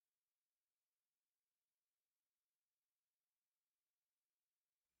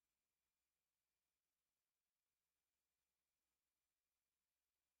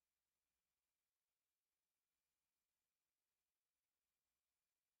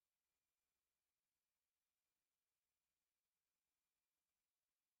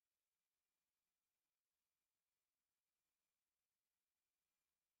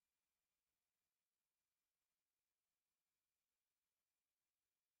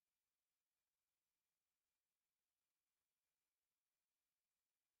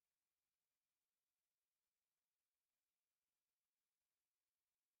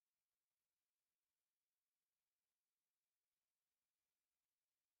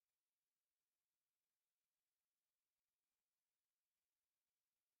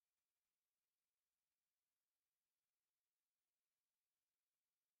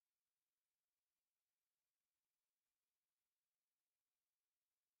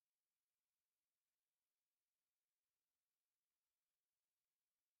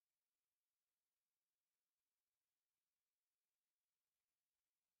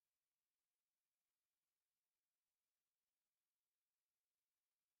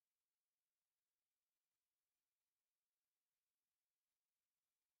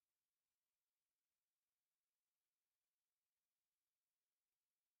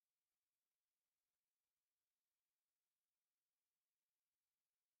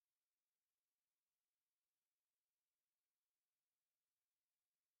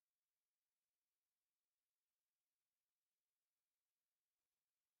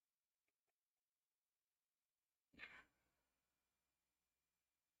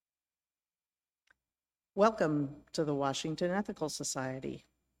Welcome to the Washington Ethical Society.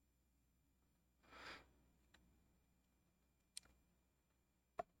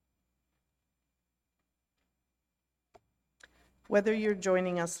 Whether you're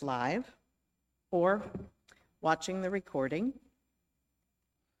joining us live or watching the recording,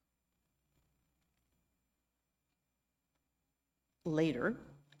 later,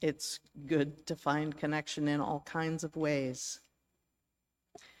 it's good to find connection in all kinds of ways.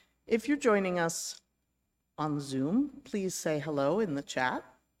 If you're joining us on Zoom, please say hello in the chat.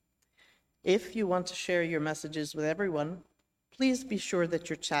 If you want to share your messages with everyone, please be sure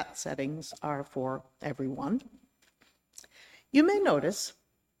that your chat settings are for everyone. You may notice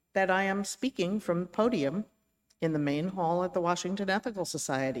that I am speaking from the podium in the main hall at the Washington Ethical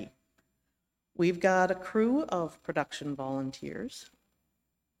Society. We've got a crew of production volunteers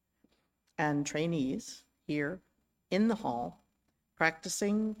and trainees here in the hall,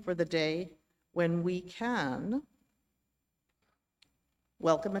 practicing for the day when we can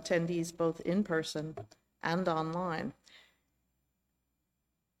welcome attendees both in person and online.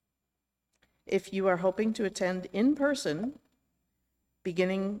 If you are hoping to attend in person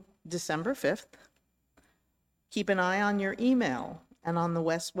beginning December 5th, keep an eye on your email and on the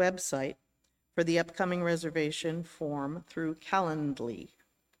WES website for the upcoming reservation form through Calendly.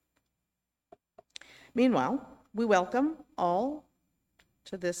 Meanwhile, we welcome all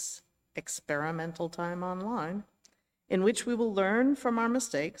to this experimental time online, in which we will learn from our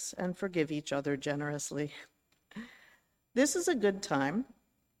mistakes and forgive each other generously. This is a good time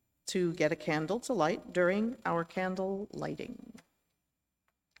to get a candle to light during our candle lighting.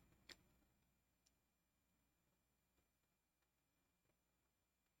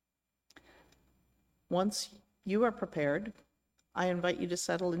 Once you are prepared, I invite you to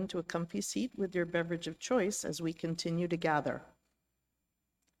settle into a comfy seat with your beverage of choice as we continue to gather.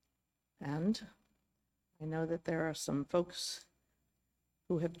 And I know that there are some folks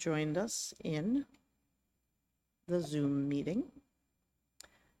who have joined us in the Zoom meeting.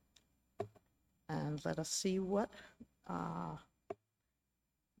 And let us see what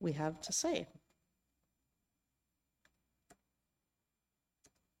we have to say.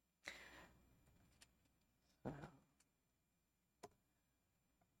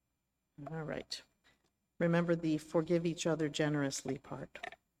 All right. Remember the forgive each other generously part.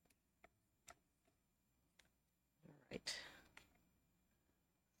 All right.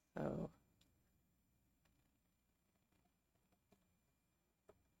 So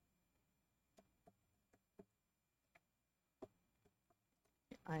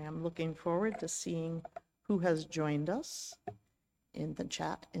I am looking forward to seeing who has joined us in the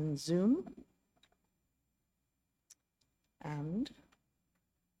chat in Zoom. And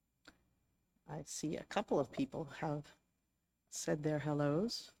I see a couple of people have said their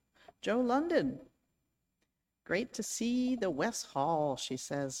hellos. Joe London, great to see the West Hall, she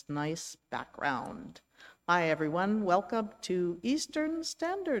says, nice background. Hi everyone, welcome to Eastern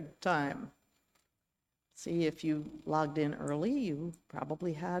Standard Time. See, if you logged in early, you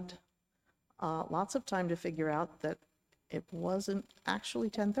probably had lots of time to figure out that it wasn't actually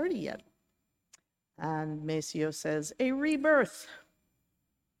 10:30 yet. And Maceo says, a rebirth.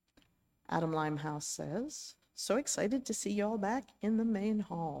 Adam Limehouse says, so excited to see y'all back in the main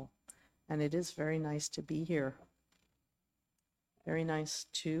hall. And it is very nice to be here. Very nice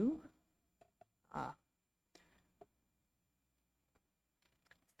to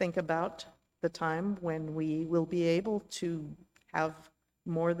think about the time when we will be able to have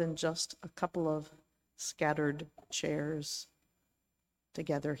more than just a couple of scattered chairs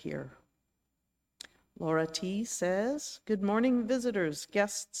together here. Laura T. says, good morning, visitors,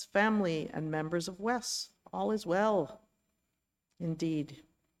 guests, family, and members of WES. All is well. Indeed.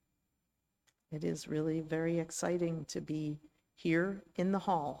 It is really very exciting to be here in the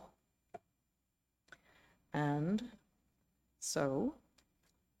hall. And so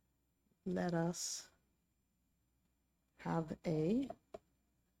let us have a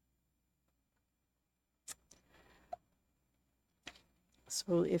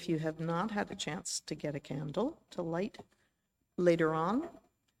So if you have not had a chance to get a candle to light later on,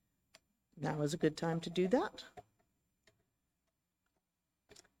 now is a good time to do that.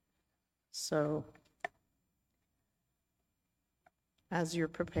 So as you're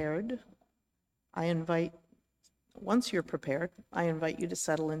prepared, once you're prepared, I invite you to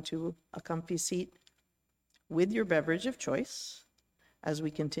settle into a comfy seat with your beverage of choice as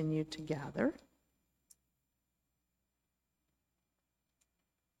we continue to gather.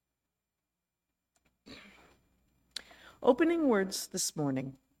 Opening words this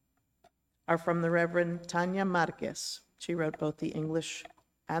morning are from the Reverend Tanya Marquez. She wrote both the English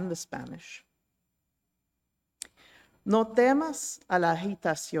and the Spanish. No temas a la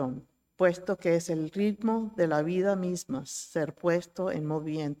agitación, puesto que es el ritmo de la vida misma ser puesto en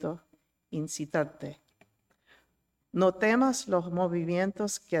movimiento, incitarte. No temas los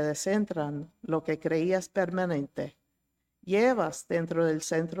movimientos que descentran lo que creías permanente. Llevas dentro del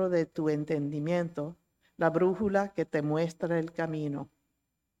centro de tu entendimiento la brújula que te muestra el camino.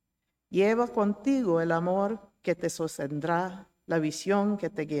 Lleva contigo el amor que te sostendrá, la visión que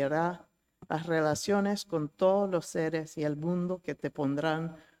te guiará, las relaciones con todos los seres y el mundo que te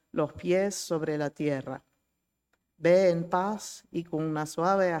pondrán los pies sobre la tierra. Ve en paz y con una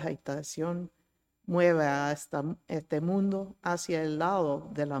suave agitación mueve a este mundo hacia el lado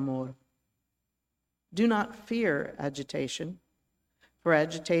del amor. Do not fear agitation, for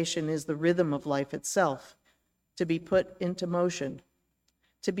agitation is the rhythm of life itself, to be put into motion,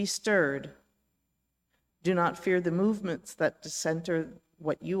 to be stirred. Do not fear the movements that decenter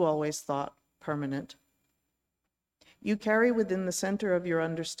what you always thought permanent. You carry within the center of your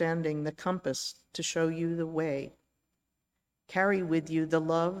understanding the compass to show you the way. Carry with you the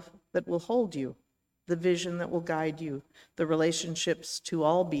love that will hold you, the vision that will guide you, the relationships to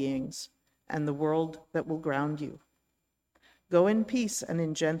all beings, and the world that will ground you. Go in peace and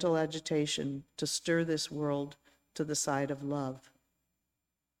in gentle agitation to stir this world to the side of love.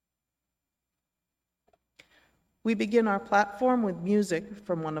 We begin our platform with music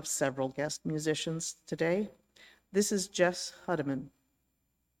from one of several guest musicians today. This is Jess Hudeman.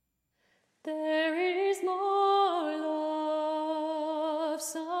 There is more love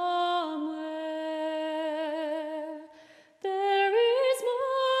somewhere. There is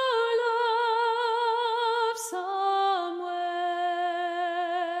more love somewhere.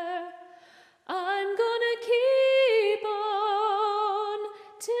 I'm gonna keep on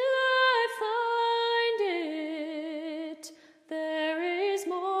till I find it. There is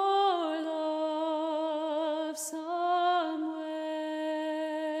more love somewhere.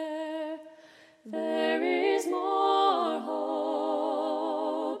 There is more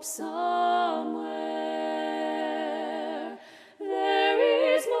hope somewhere. There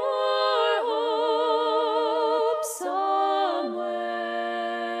is more hope somewhere.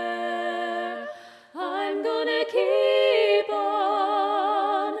 I'm gonna keep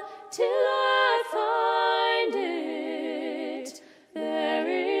on till I find it. There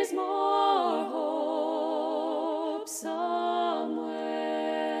is more hope somewhere.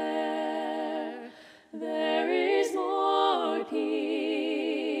 There is more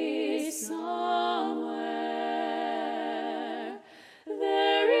peace somewhere.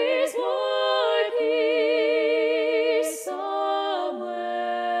 There is more peace somewhere.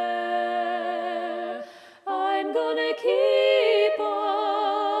 I'm gonna keep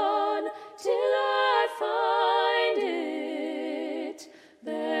on till I find it.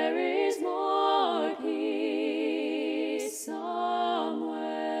 There is more peace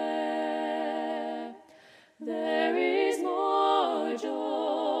somewhere. There is more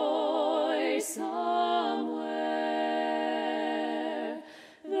joy somewhere.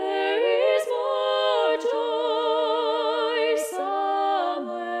 There is more joy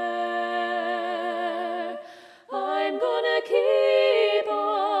somewhere. I'm gonna keep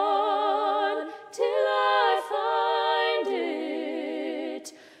on till I find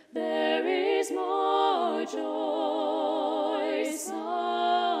it. There is more joy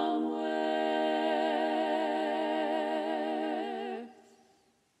somewhere.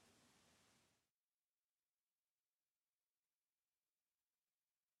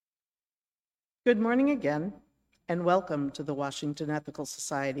 Good morning again, and welcome to the Washington Ethical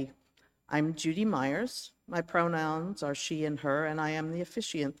Society. I'm Judy Myers. My pronouns are she and her, and I am the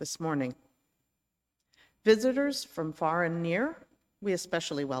officiant this morning. Visitors from far and near, we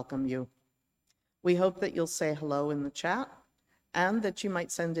especially welcome you. We hope that you'll say hello in the chat and that you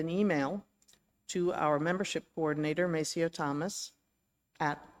might send an email to our membership coordinator, Maceo Thomas,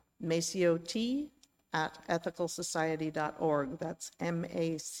 at maceot@ethicalsociety.org. That's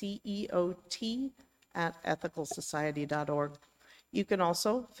MACEOT@ethicalsociety.org. You can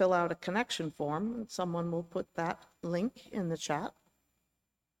also fill out a connection form, and someone will put that link in the chat.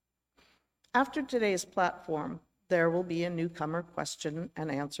 After today's platform, there will be a newcomer question and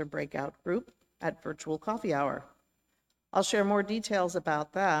answer breakout group at Virtual Coffee Hour. I'll share more details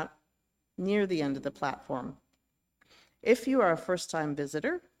about that near the end of the platform. If you are a first-time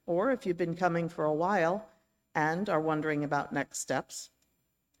visitor, or if you've been coming for a while and are wondering about next steps,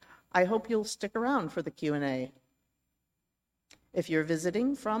 I hope you'll stick around for the Q&A. If you're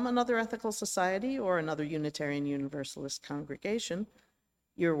visiting from another ethical society or another Unitarian Universalist congregation,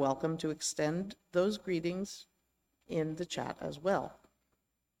 you're welcome to extend those greetings in the chat as well.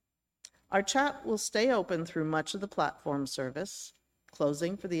 Our chat will stay open through much of the platform service,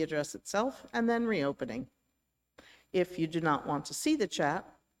 closing for the address itself and then reopening. If you do not want to see the chat,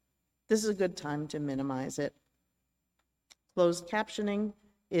 this is a good time to minimize it. Closed captioning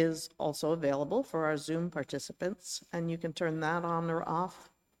is also available for our Zoom participants, and you can turn that on or off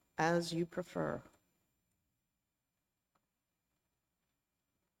as you prefer.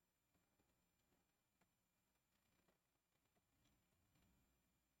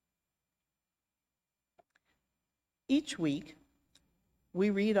 Each week, we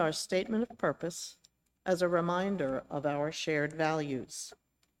read our statement of purpose as a reminder of our shared values.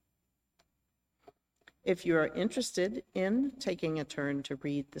 If you are interested in taking a turn to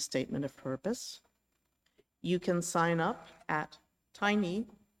read the statement of purpose, you can sign up at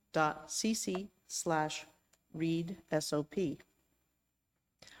tiny.cc/readsop.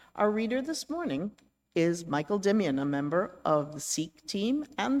 Our reader this morning is Michael Dimian, a member of the Seek team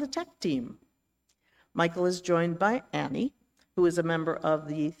and the Tech team. Michael is joined by Annie, who is a member of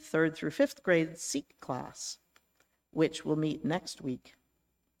the 3rd through 5th grade Seek class, which will meet next week.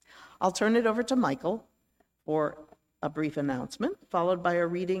 I'll turn it over to Michael for a brief announcement, followed by a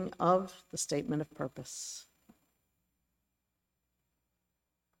reading of the statement of purpose.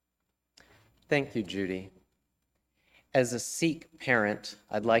 Thank you, Judy. As a Seek parent,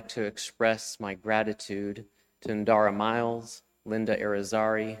 I'd like to express my gratitude to Ndara Miles, Linda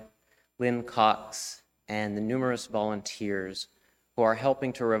Irizarry, Lynn Cox, and the numerous volunteers who are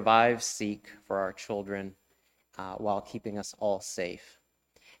helping to revive Seek for our children while keeping us all safe.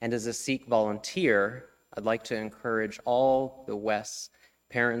 And as a Seek volunteer, I'd like to encourage all the WES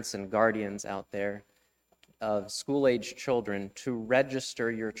parents and guardians out there of school-age children to register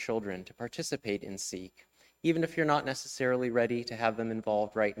your children to participate in Seek. Even if you're not necessarily ready to have them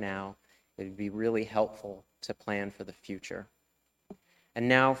involved right now, it would be really helpful to plan for the future. And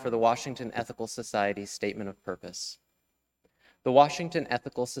now for the Washington Ethical Society Statement of Purpose. The Washington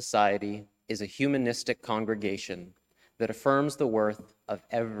Ethical Society is a humanistic congregation that affirms the worth of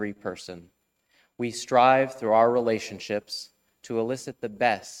every person. We strive through our relationships to elicit the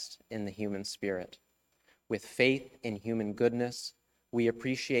best in the human spirit. With faith in human goodness, we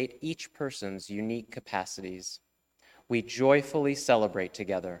appreciate each person's unique capacities. We joyfully celebrate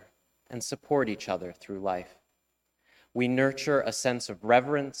together and support each other through life. We nurture a sense of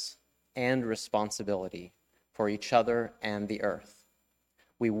reverence and responsibility for each other and the earth.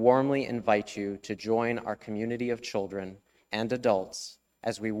 We warmly invite you to join our community of children and adults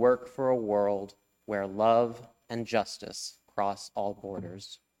as we work for a world where love and justice cross all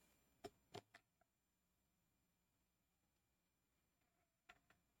borders.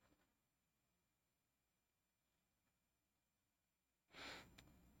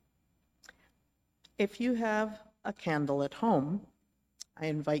 If you have a candle at home, I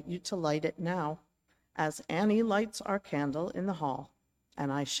invite you to light it now as Annie lights our candle in the hall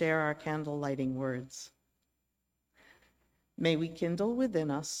and I share our candle lighting words. May we kindle within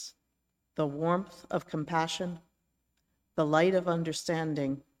us the warmth of compassion, the light of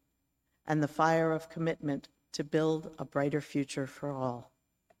understanding, and the fire of commitment to build a brighter future for all.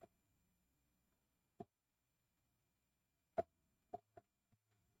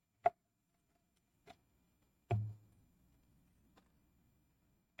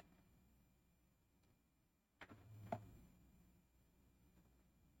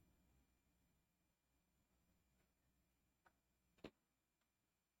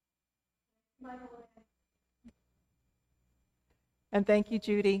 And thank you,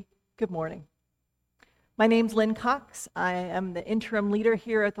 Judy. Good morning. My name's Lynn Cox. I am the interim leader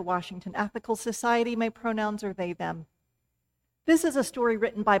here at the Washington Ethical Society. My pronouns are they, them. This is a story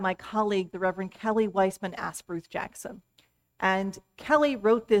written by my colleague, the Reverend Kelly Weisman Asbruth Jackson. And Kelly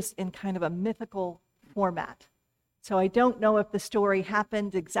wrote this in kind of a mythical format. So I don't know if the story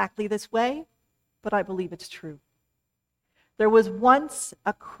happened exactly this way, but I believe it's true. There was once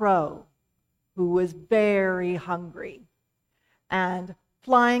a crow who was very hungry. And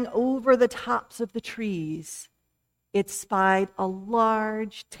flying over the tops of the trees, it spied a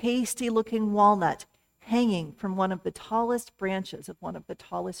large, tasty-looking walnut hanging from one of the tallest branches of one of the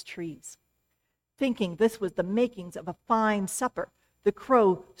tallest trees. Thinking this was the makings of a fine supper, the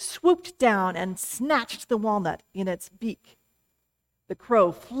crow swooped down and snatched the walnut in its beak. The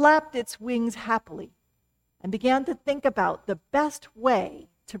crow flapped its wings happily and began to think about the best way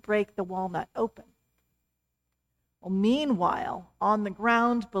to break the walnut open. Well, meanwhile, on the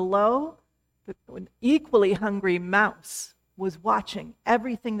ground below, an equally hungry mouse was watching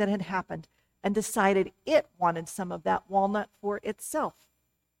everything that had happened and decided it wanted some of that walnut for itself.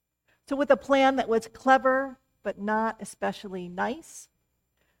 So with a plan that was clever but not especially nice,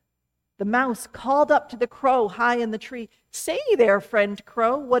 The mouse called up to the crow high in the tree, "Say there, friend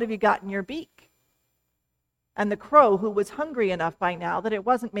crow, what have you got in your beak?" And the crow, who was hungry enough by now that it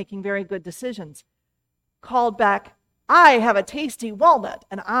wasn't making very good decisions, called back, "I have a tasty walnut,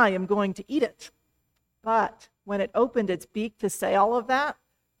 and I am going to eat it." But when it opened its beak to say all of that,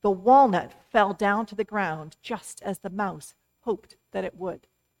 the walnut fell down to the ground just as the mouse hoped that it would.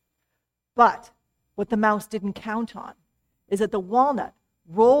 But what the mouse didn't count on is that the walnut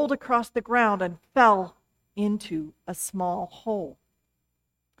rolled across the ground and fell into a small hole.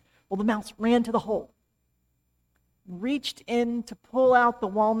 Well, the mouse ran to the hole, reached in to pull out the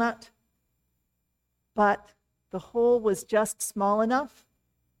walnut, but the hole was just small enough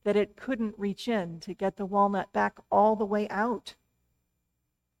that it couldn't reach in to get the walnut back all the way out.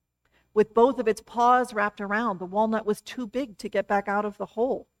 With both of its paws wrapped around, the walnut was too big to get back out of the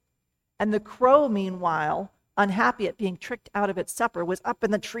hole. And the crow, meanwhile, unhappy at being tricked out of its supper, was up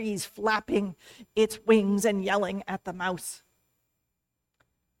in the trees flapping its wings and yelling at the mouse.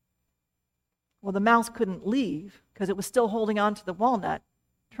 Well, the mouse couldn't leave because it was still holding on to the walnut,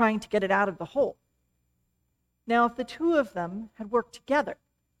 trying to get it out of the hole. Now, if the two of them had worked together,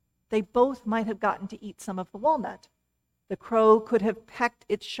 they both might have gotten to eat some of the walnut. The crow could have pecked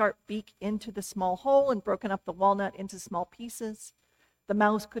its sharp beak into the small hole and broken up the walnut into small pieces. The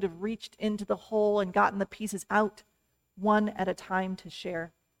mouse could have reached into the hole and gotten the pieces out, one at a time, to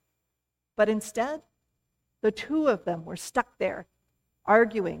share. But instead, the two of them were stuck there,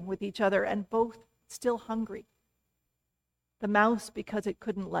 arguing with each other and both still hungry. The mouse because it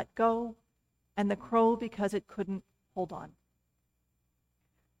couldn't let go, and the crow because it couldn't hold on.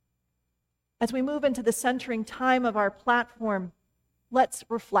 As we move into the centering time of our platform, let's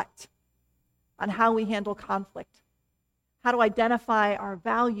reflect on how we handle conflict, how to identify our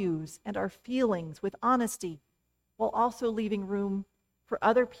values and our feelings with honesty, while also leaving room for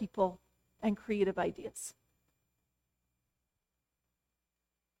other people and creative ideas.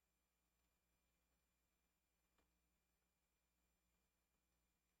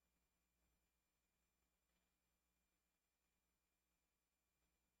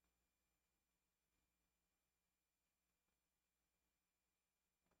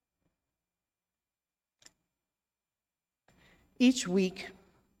 Each week,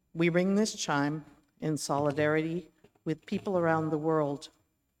 we ring this chime in solidarity with people around the world.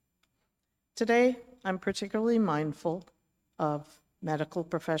 Today, I'm particularly mindful of medical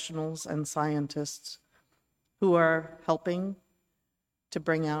professionals and scientists who are helping to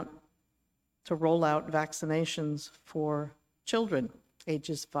roll out vaccinations for children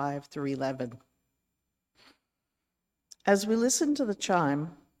ages 5 through 11. As we listen to the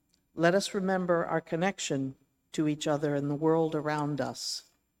chime, let us remember our connection to each other and the world around us.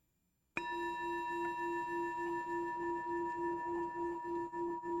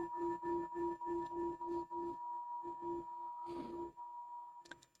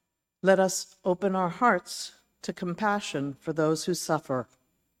 Let us open our hearts to compassion for those who suffer.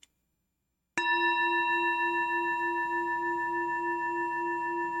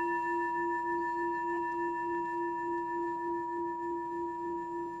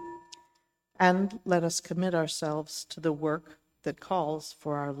 And let us commit ourselves to the work that calls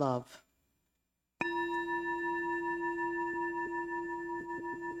for our love.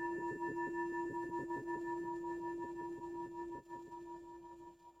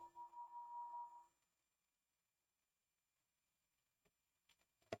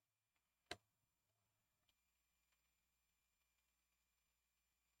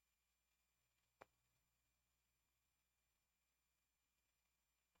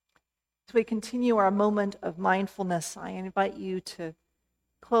 As we continue our moment of mindfulness, I invite you to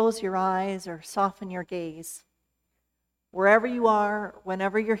close your eyes or soften your gaze. Wherever you are,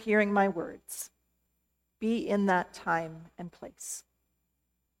 whenever you're hearing my words, be in that time and place.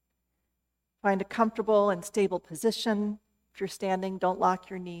 Find a comfortable and stable position. If you're standing, don't lock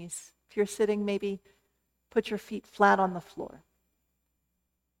your knees. If you're sitting, maybe put your feet flat on the floor.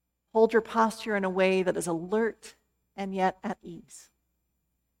 Hold your posture in a way that is alert and yet at ease.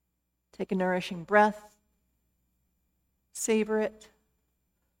 Take a nourishing breath, savor it,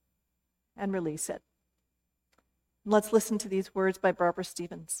 and release it. Let's listen to these words by Barbara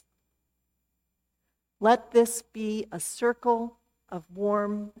Stevens. Let this be a circle of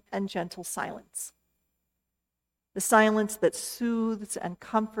warm and gentle silence. The silence that soothes and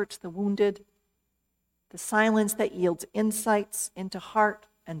comforts the wounded. The silence that yields insights into heart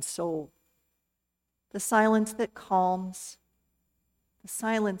and soul. The silence that calms. The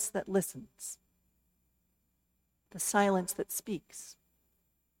silence that listens. The silence that speaks.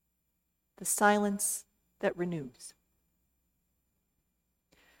 The silence that renews.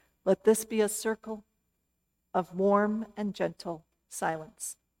 Let this be a circle of warm and gentle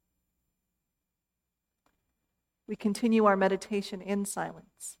silence. We continue our meditation in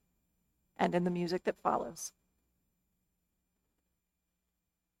silence and in the music that follows.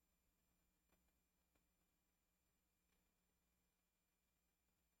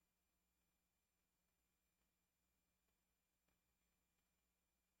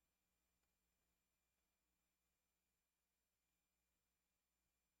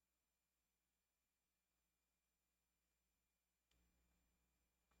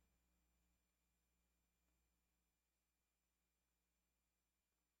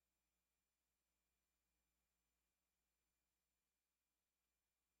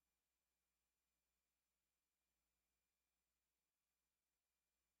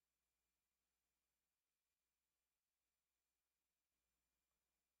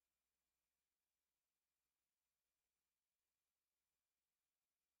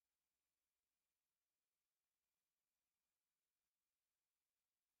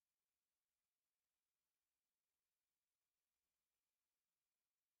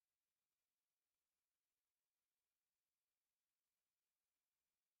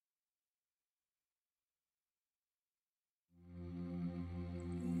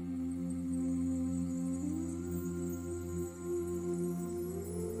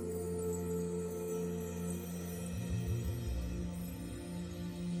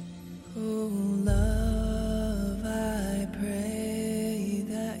 Oh, love, I pray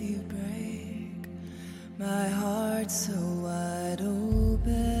that you break my heart so wide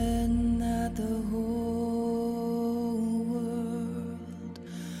open that the whole world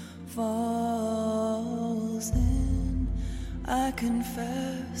falls in. I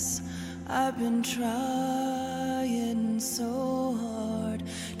confess I've been trying so hard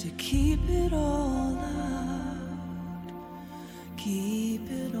to keep it all out,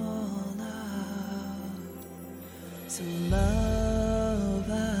 keep it all out. So love,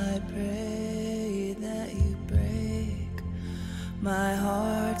 I pray that you break my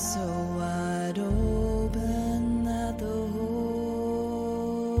heart so wide open that the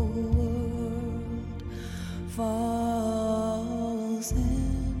whole world falls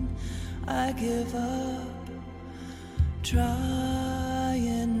in. I give up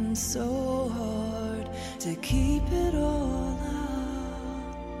trying so hard to keep it all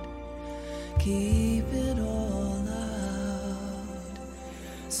out, keep it all out.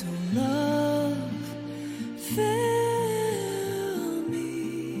 So love, fill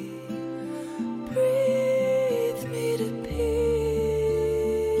me, breathe me to pieces.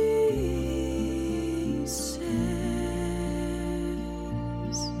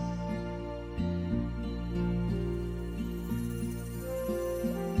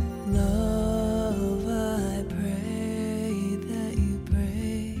 Love, I pray that you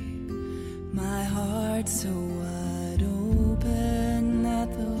break my heart so wide open that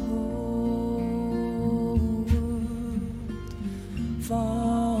the whole world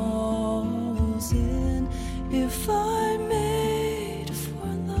falls in. If I'm made for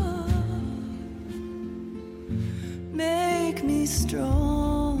love, make me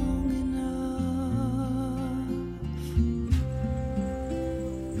strong enough.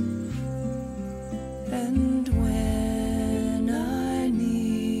 And when I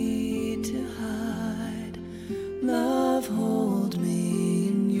need to hide, love, hold me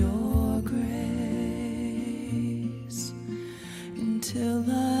in your grace until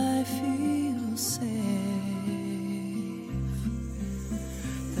I feel safe.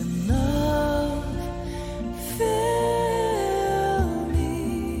 Then love, fill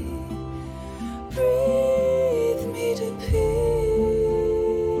me, breathe me to pieces.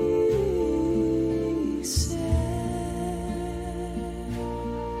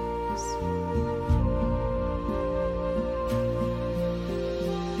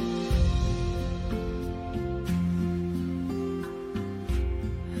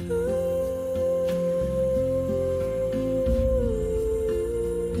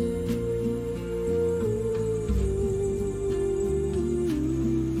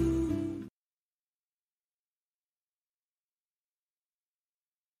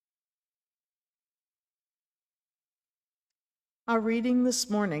 Our reading this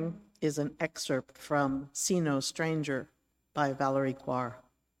morning is an excerpt from See No Stranger by Valerie Quare.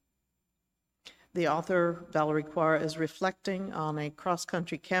 The author, Valerie Quare, is reflecting on a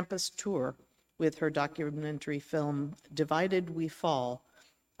cross-country campus tour with her documentary film, Divided We Fall,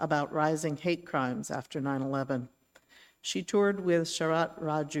 about rising hate crimes after 9/11. She toured with Sharat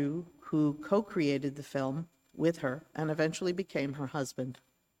Raju, who co-created the film with her and eventually became her husband.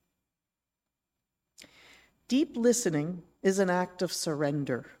 Deep listening is an act of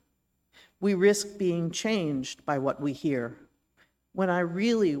surrender, We risk being changed by what we hear. When I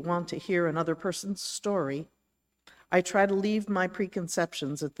really want to hear another person's story, I try to leave my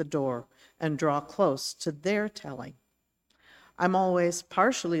preconceptions at the door and draw close to their telling. I'm always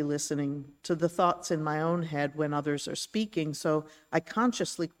partially listening to the thoughts in my own head when others are speaking, so I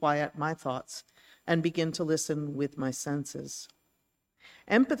consciously quiet my thoughts and begin to listen with my senses.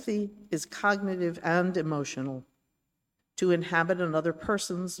 Empathy is cognitive and emotional. To inhabit another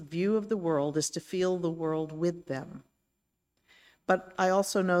person's view of the world is to feel the world with them. But I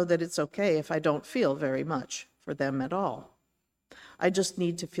also know that it's okay if I don't feel very much for them at all. I just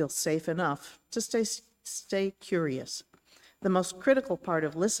need to feel safe enough to stay curious. The most critical part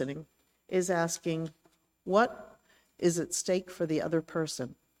of listening is asking, what is at stake for the other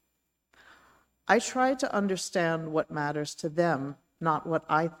person? I try to understand what matters to them, not what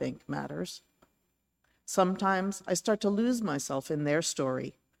I think matters. Sometimes I start to lose myself in their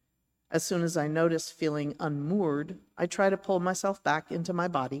story. As soon as I notice feeling unmoored, I try to pull myself back into my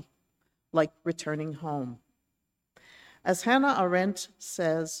body, like returning home. As Hannah Arendt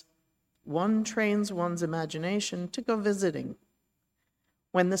says, one trains one's imagination to go visiting.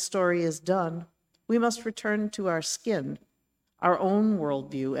 When the story is done, we must return to our skin, our own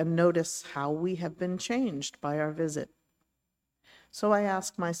worldview, and notice how we have been changed by our visit. So I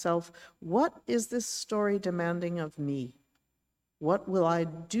ask myself, what is this story demanding of me? What will I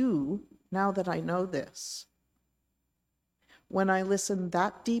do now that I know this? When I listen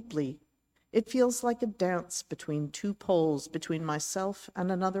that deeply, it feels like a dance between two poles, between myself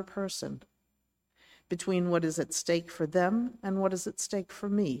and another person, between what is at stake for them and what is at stake for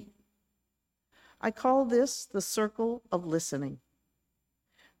me. I call this the circle of listening.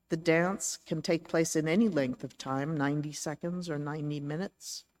 The dance can take place in any length of time, 90 seconds or 90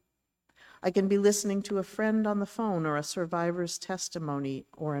 minutes. I can be listening to a friend on the phone or a survivor's testimony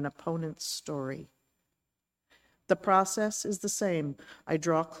or an opponent's story. The process is the same. I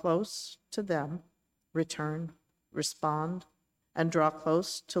draw close to them, return, respond, and draw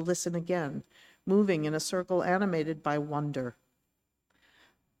close to listen again, moving in a circle animated by wonder.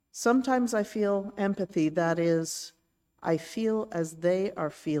 Sometimes I feel empathy, that is, I feel as they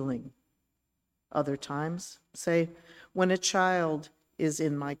are feeling. Other times, say, when a child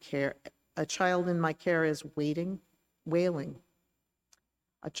in my care is wailing.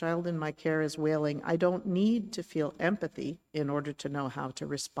 A child in my care is wailing. I don't need to feel empathy in order to know how to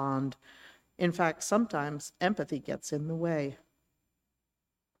respond. In fact, sometimes empathy gets in the way.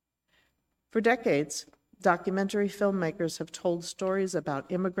 For decades, documentary filmmakers have told stories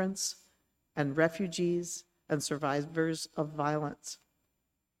about immigrants and refugees and survivors of violence.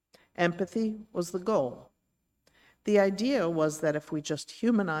 Empathy was the goal. The idea was that if we just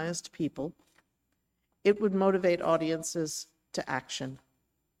humanized people, it would motivate audiences to action.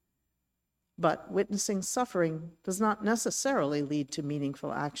 But witnessing suffering does not necessarily lead to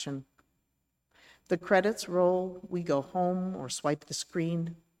meaningful action. The credits roll, we go home or swipe the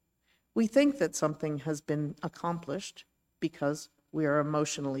screen. We think that something has been accomplished because we are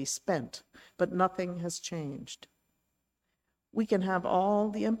emotionally spent, but nothing has changed. We can have all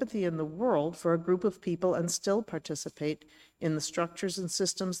the empathy in the world for a group of people and still participate in the structures and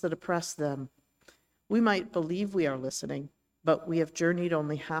systems that oppress them. We might believe we are listening, but we have journeyed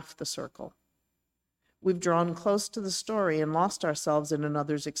only half the circle. We've drawn close to the story and lost ourselves in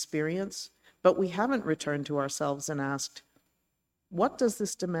another's experience, but we haven't returned to ourselves and asked, what does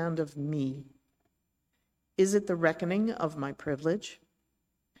this demand of me? Is it the reckoning of my privilege?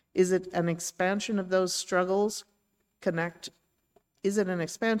 Is it an expansion of those struggles Is it an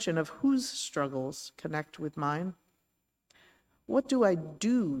expansion of whose struggles connect with mine? What do I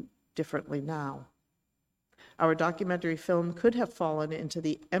do differently now? Our documentary film could have fallen into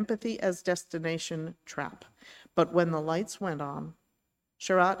the empathy as destination trap, but when the lights went on,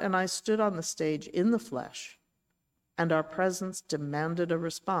 Sharat and I stood on the stage in the flesh, and our presence demanded a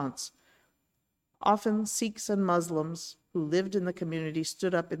response. Often Sikhs and Muslims who lived in the community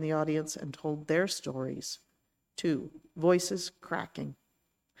stood up in the audience and told their stories, too, voices cracking.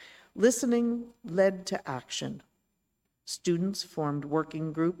 Listening led to action. Students formed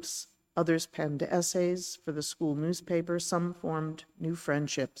working groups, others penned essays for the school newspaper, some formed new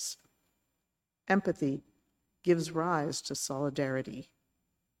friendships. Empathy gives rise to solidarity.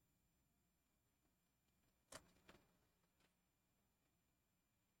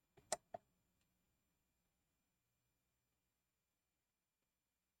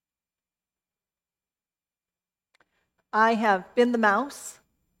 I have been the mouse,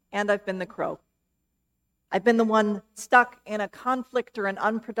 and I've been the crow. I've been the one stuck in a conflict or an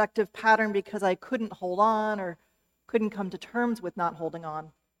unproductive pattern because I couldn't hold on or couldn't come to terms with not holding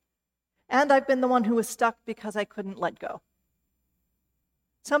on. And I've been the one who was stuck because I couldn't let go.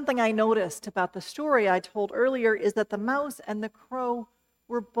 Something I noticed about the story I told earlier is that the mouse and the crow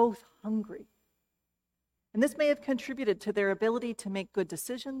were both hungry. And this may have contributed to their ability to make good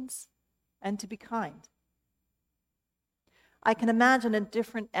decisions and to be kind. I can imagine a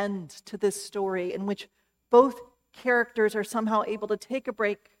different end to this story in which both characters are somehow able to take a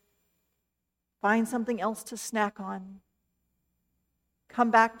break, find something else to snack on,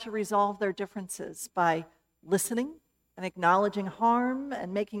 come back to resolve their differences by listening and acknowledging harm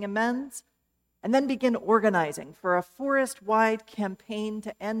and making amends, and then begin organizing for a forest-wide campaign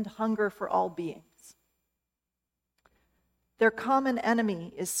to end hunger for all beings. Their common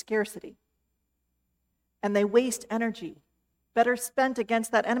enemy is scarcity, and they waste energy better spent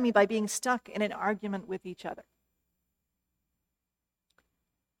against that enemy by being stuck in an argument with each other.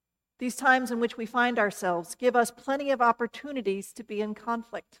 These times in which we find ourselves give us plenty of opportunities to be in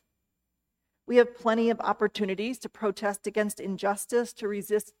conflict. We have plenty of opportunities to protest against injustice, to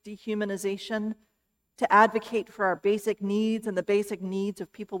resist dehumanization, to advocate for our basic needs and the basic needs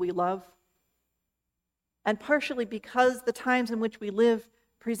of people we love. And partially because the times in which we live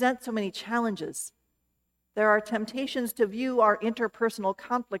present so many challenges, there are temptations to view our interpersonal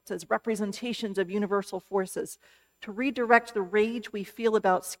conflicts as representations of universal forces, to redirect the rage we feel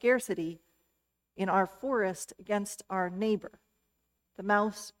about scarcity in our forest against our neighbor, the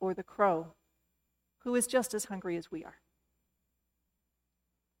mouse or the crow, who is just as hungry as we are.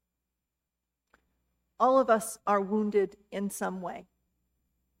 All of us are wounded in some way.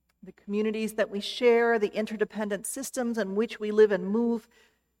 The communities that we share, the interdependent systems in which we live and move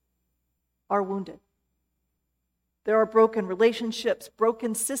are wounded. There are broken relationships,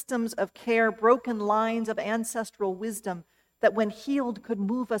 broken systems of care, broken lines of ancestral wisdom that, when healed, could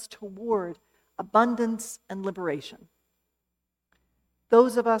move us toward abundance and liberation.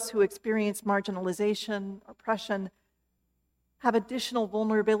 Those of us who experience marginalization, oppression, have additional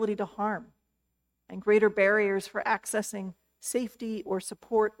vulnerability to harm and greater barriers for accessing safety or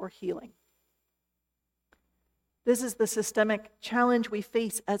support or healing. This is the systemic challenge we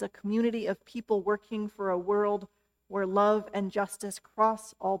face as a community of people working for a world where love and justice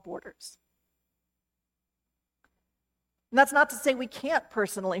cross all borders. And that's not to say we can't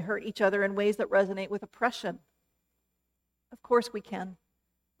personally hurt each other in ways that resonate with oppression. Of course we can,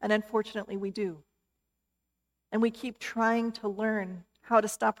 and unfortunately we do. And we keep trying to learn how to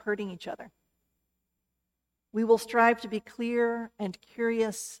stop hurting each other. We will strive to be clear and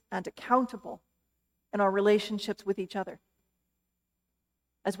curious and accountable in our relationships with each other.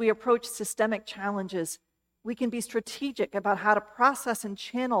 As we approach systemic challenges, we can be strategic about how to process and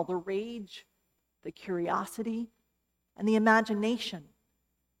channel the rage, the curiosity, and the imagination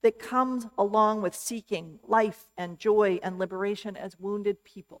that comes along with seeking life and joy and liberation as wounded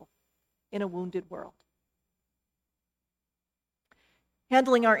people in a wounded world.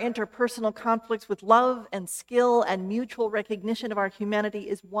 Handling our interpersonal conflicts with love and skill and mutual recognition of our humanity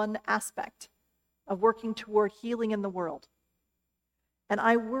is one aspect of working toward healing in the world. And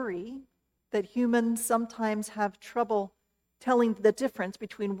I worry that humans sometimes have trouble telling the difference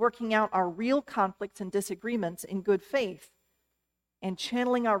between working out our real conflicts and disagreements in good faith and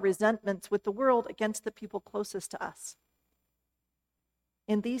channeling our resentments with the world against the people closest to us.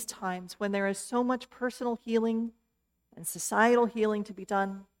 In these times, when there is so much personal healing and societal healing to be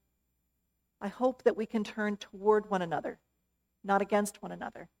done, I hope that we can turn toward one another, not against one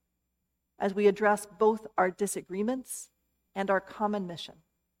another, as we address both our disagreements and our common mission.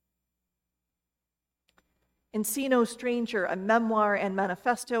 In See No Stranger, a memoir and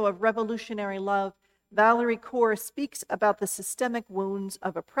manifesto of revolutionary love, Valerie Kaur speaks about the systemic wounds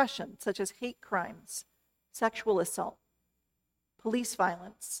of oppression, such as hate crimes, sexual assault, police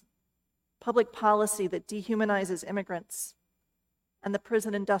violence, public policy that dehumanizes immigrants, and the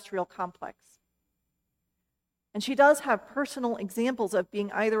prison industrial complex. And she does have personal examples of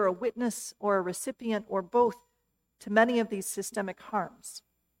being either a witness or a recipient or both to many of these systemic harms,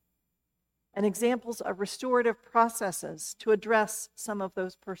 and examples of restorative processes to address some of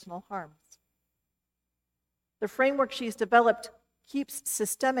those personal harms. The framework she's developed keeps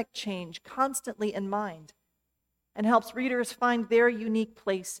systemic change constantly in mind and helps readers find their unique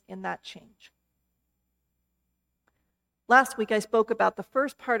place in that change. Last week, I spoke about the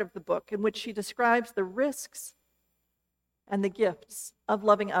first part of the book in which she describes the risks and the gifts of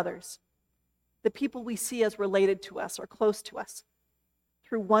loving others, the people we see as related to us or close to us,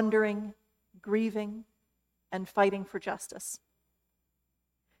 through wondering, grieving, and fighting for justice.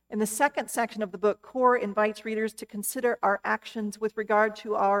 In the second section of the book, Kaur invites readers to consider our actions with regard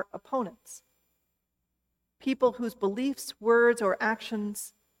to our opponents, people whose beliefs, words, or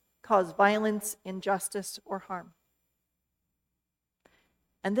actions cause violence, injustice, or harm.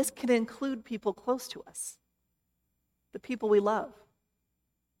 And this can include people close to us, the people we love,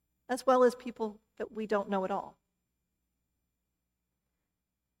 as well as people that we don't know at all.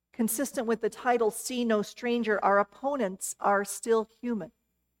 Consistent with the title, See No Stranger, our opponents are still human.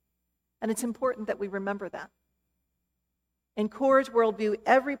 And it's important that we remember that. In Cora's worldview,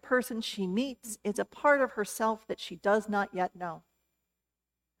 every person she meets is a part of herself that she does not yet know.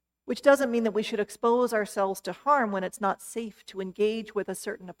 Which doesn't mean that we should expose ourselves to harm when it's not safe to engage with a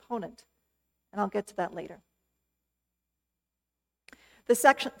certain opponent. And I'll get to that later. The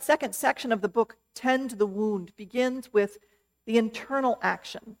second section of the book, Tend the Wound, begins with the internal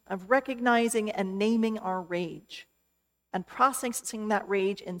action of recognizing and naming our rage and processing that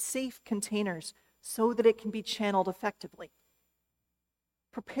rage in safe containers so that it can be channeled effectively.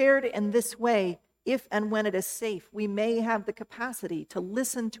 Prepared in this way, if and when it is safe, we may have the capacity to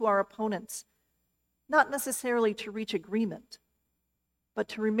listen to our opponents, not necessarily to reach agreement, but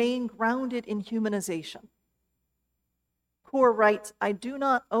to remain grounded in humanization. Cora writes, I do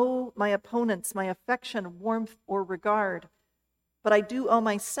not owe my opponents my affection, warmth, or regard, but I do owe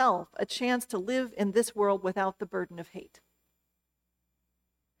myself a chance to live in this world without the burden of hate.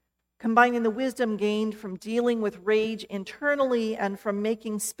 Combining the wisdom gained from dealing with rage internally and from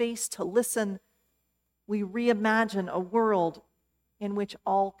making space to listen, we reimagine a world in which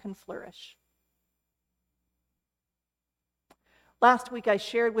all can flourish. Last week, I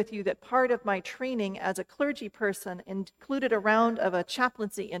shared with you that part of my training as a clergy person included a round of a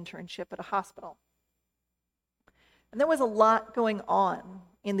chaplaincy internship at a hospital. And there was a lot going on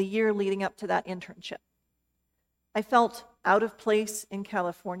in the year leading up to that internship. I felt out of place in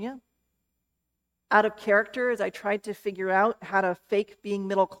California, out of character as I tried to figure out how to fake being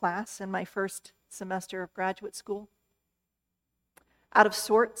middle class in my first semester of graduate school, out of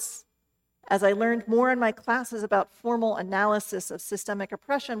sorts as I learned more in my classes about formal analysis of systemic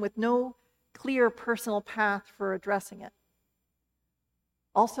oppression with no clear personal path for addressing it.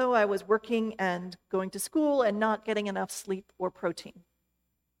 Also, I was working and going to school and not getting enough sleep or protein.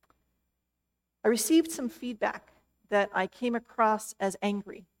 I received some feedback that I came across as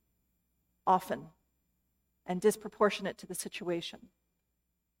angry, often, and disproportionate to the situation.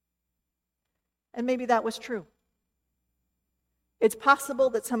 And maybe that was true. It's possible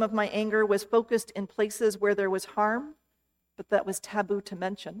that some of my anger was focused in places where there was harm, but that was taboo to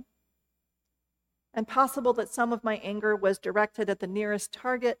mention. And possible that some of my anger was directed at the nearest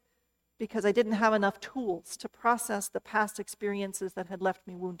target because I didn't have enough tools to process the past experiences that had left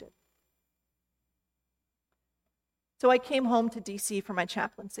me wounded. So I came home to DC for my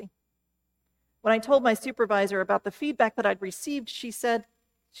chaplaincy. When I told my supervisor about the feedback that I'd received, she said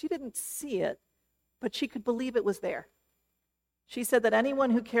she didn't see it, but she could believe it was there. She said that anyone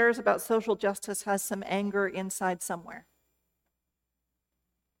who cares about social justice has some anger inside somewhere.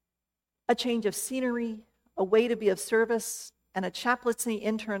 A change of scenery, a way to be of service, and a chaplaincy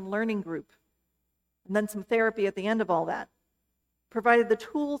intern learning group, and then some therapy at the end of all that, provided the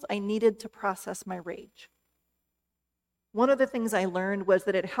tools I needed to process my rage. One of the things I learned was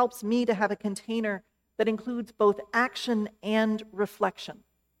that it helps me to have a container that includes both action and reflection.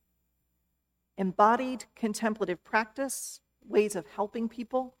 Embodied contemplative practice, ways of helping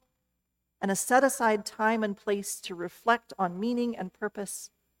people, and a set-aside time and place to reflect on meaning and purpose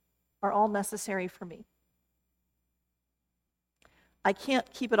are all necessary for me. I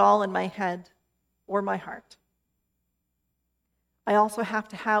can't keep it all in my head or my heart. I also have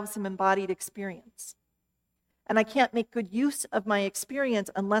to have some embodied experience. And I can't make good use of my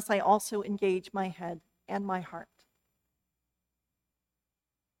experience unless I also engage my head and my heart.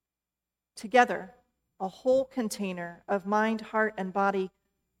 Together, a whole container of mind, heart, and body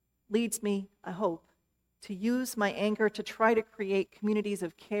leads me, I hope, to use my anger to try to create communities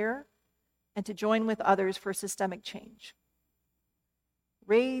of care and to join with others for systemic change.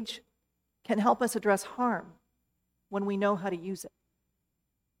 Rage can help us address harm when we know how to use it.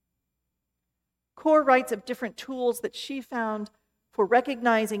 Cora writes of different tools that she found for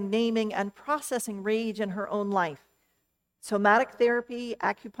recognizing, naming, and processing rage in her own life. Somatic therapy,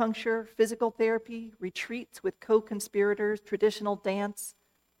 acupuncture, physical therapy, retreats with co-conspirators, traditional dance,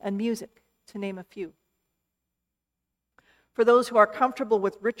 and music, to name a few. For those who are comfortable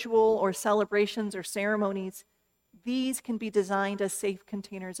with ritual or celebrations or ceremonies, these can be designed as safe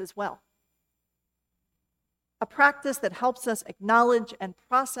containers as well. A practice that helps us acknowledge and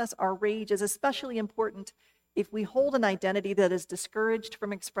process our rage is especially important if we hold an identity that is discouraged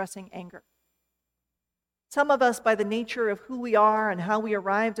from expressing anger. Some of us, by the nature of who we are and how we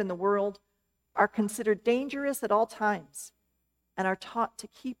arrived in the world, are considered dangerous at all times and are taught to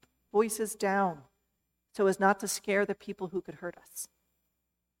keep voices down, so as not to scare the people who could hurt us.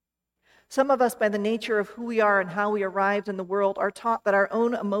 Some of us, by the nature of who we are and how we arrived in the world, are taught that our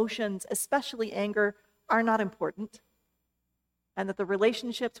own emotions, especially anger, are not important, and that the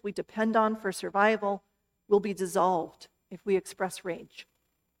relationships we depend on for survival will be dissolved if we express rage.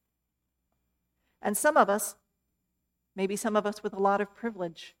 And some of us, maybe some of us with a lot of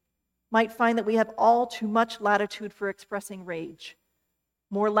privilege, might find that we have all too much latitude for expressing rage,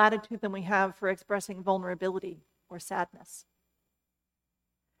 more latitude than we have for expressing vulnerability or sadness.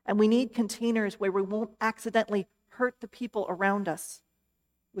 And we need containers where we won't accidentally hurt the people around us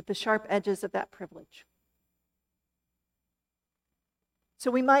with the sharp edges of that privilege. So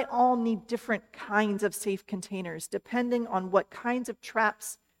we might all need different kinds of safe containers, depending on what kinds of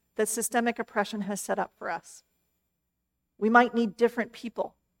traps that systemic oppression has set up for us. We might need different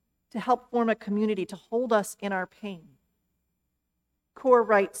people to help form a community to hold us in our pain. CORE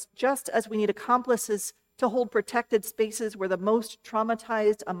writes, just as we need accomplices to hold protected spaces where the most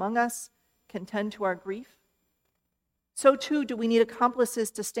traumatized among us can tend to our grief, so too do we need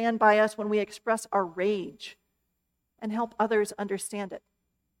accomplices to stand by us when we express our rage and help others understand it.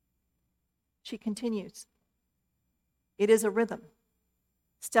 She continues, it is a rhythm.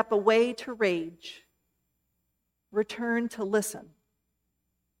 Step away to rage, return to listen,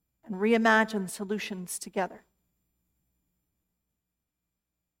 and reimagine solutions together.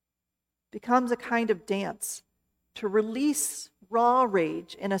 Becomes a kind of dance to release raw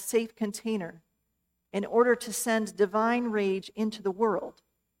rage in a safe container in order to send divine rage into the world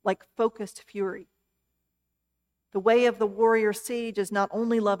like focused fury. The way of the warrior sage is not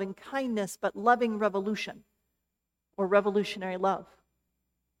only loving kindness, but loving revolution or revolutionary love.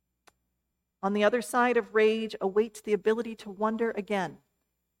 On the other side of rage awaits the ability to wonder again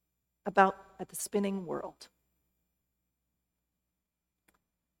about the spinning world.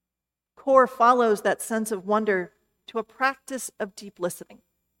 CORE follows that sense of wonder to a practice of deep listening.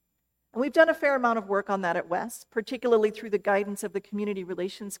 And we've done a fair amount of work on that at West, particularly through the guidance of the Community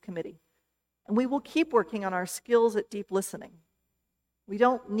Relations Committee. And we will keep working on our skills at deep listening. We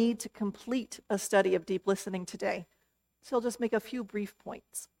don't need to complete a study of deep listening today, so I'll just make a few brief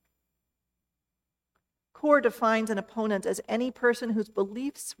points. CORE defines an opponent as any person whose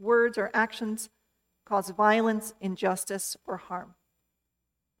beliefs, words, or actions cause violence, injustice, or harm.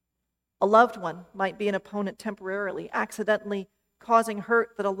 A loved one might be an opponent temporarily, accidentally causing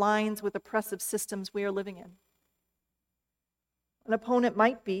hurt that aligns with oppressive systems we are living in. An opponent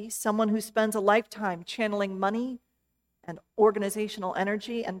might be someone who spends a lifetime channeling money and organizational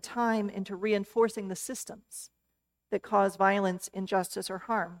energy and time into reinforcing the systems that cause violence, injustice, or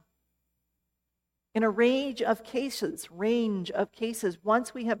harm. In a range of cases,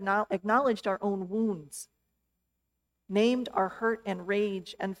 once we have now acknowledged our own wounds, named our hurt and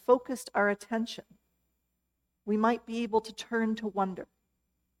rage, and focused our attention, we might be able to turn to wonder,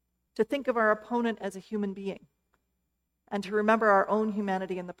 to think of our opponent as a human being, and to remember our own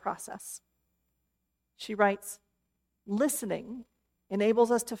humanity in the process. She writes, listening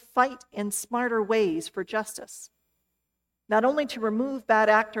enables us to fight in smarter ways for justice, not only to remove bad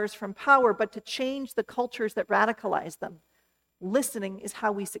actors from power, but to change the cultures that radicalize them. Listening is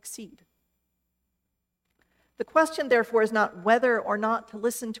how we succeed. The question, therefore, is not whether or not to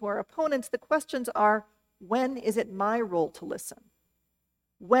listen to our opponents. The questions are, when is it my role to listen?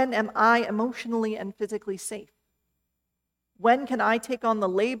 When am I emotionally and physically safe? When can I take on the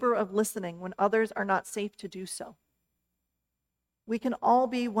labor of listening when others are not safe to do so? We can all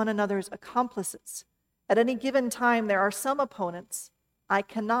be one another's accomplices. At any given time, there are some opponents I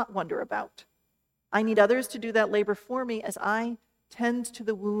cannot wonder about. I need others to do that labor for me as I tend to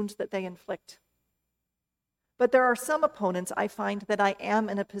the wounds that they inflict. But there are some opponents I find that I am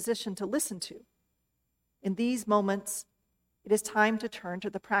in a position to listen to. In these moments, it is time to turn to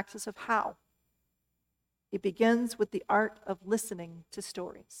the practice of how. It begins with the art of listening to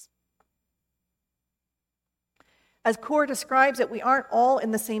stories. As CORE describes it, we aren't all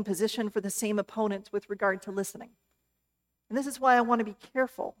in the same position for the same opponents with regard to listening. And this is why I want to be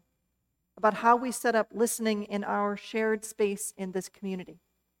careful about how we set up listening in our shared space in this community.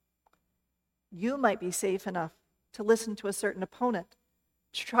 You might be safe enough to listen to a certain opponent,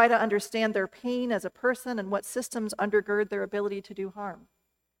 to try to understand their pain as a person and what systems undergird their ability to do harm.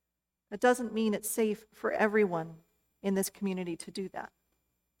 That doesn't mean it's safe for everyone in this community to do that.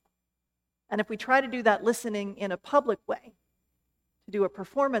 And if we try to do that listening in a public way, to do a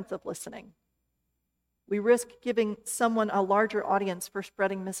performance of listening, we risk giving someone a larger audience for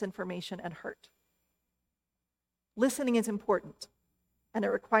spreading misinformation and hurt. Listening is important, and it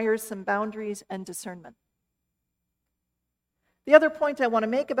requires some boundaries and discernment. The other point I want to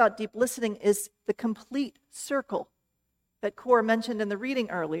make about deep listening is the complete circle that Cora mentioned in the reading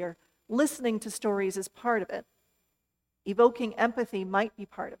earlier. Listening to stories is part of it. Evoking empathy might be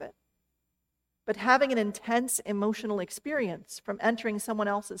part of it. But having an intense emotional experience from entering someone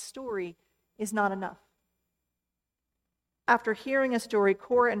else's story is not enough. After hearing a story,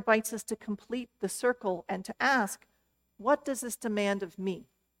 Cora invites us to complete the circle and to ask, what does this demand of me?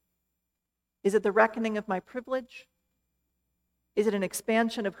 Is it the reckoning of my privilege? Is it an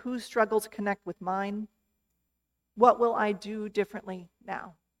expansion of whose struggles connect with mine? What will I do differently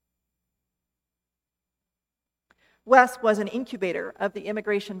now? Wes was an incubator of the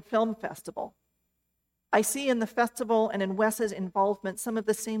Immigration Film Festival. I see in the festival and in Wes's involvement some of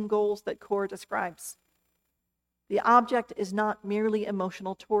the same goals that Cora describes. The object is not merely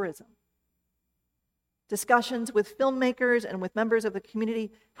emotional tourism. Discussions with filmmakers and with members of the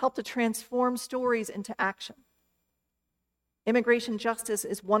community help to transform stories into action. Immigration justice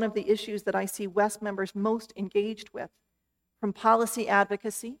is one of the issues that I see Wes members most engaged with, from policy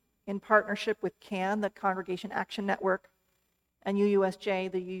advocacy in partnership with CAN, the Congregation Action Network, and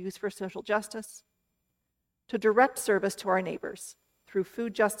UUSJ, the Youth for Social Justice, to direct service to our neighbors through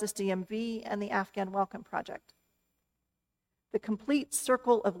Food Justice DMV and the Afghan Welcome Project. The complete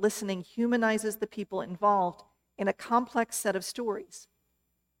circle of listening humanizes the people involved in a complex set of stories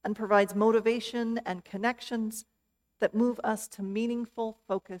and provides motivation and connections that move us to meaningful,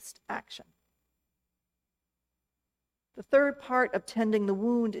 focused action. The third part of tending the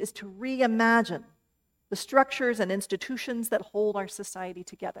wound is to reimagine the structures and institutions that hold our society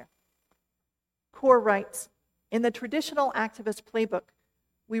together. Cora writes, in the traditional activist playbook,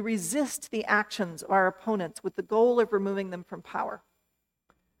 we resist the actions of our opponents with the goal of removing them from power.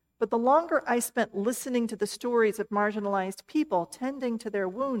 But the longer I spent listening to the stories of marginalized people tending to their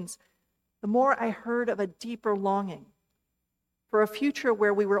wounds, the more I heard of a deeper longing for a future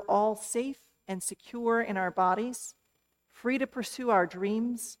where we were all safe and secure in our bodies, free to pursue our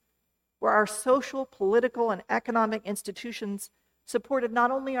dreams, where our social, political, and economic institutions supported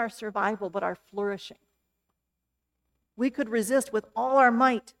not only our survival, but our flourishing. We could resist with all our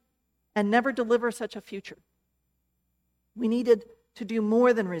might and never deliver such a future. We needed to do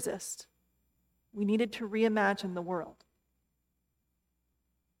more than resist. We needed to reimagine the world.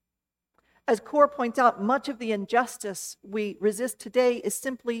 As Cora points out, much of the injustice we resist today is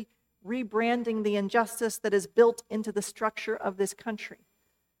simply rebranding the injustice that is built into the structure of this country,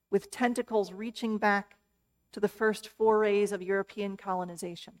 with tentacles reaching back to the first forays of European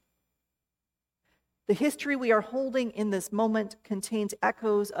colonization. The history we are holding in this moment contains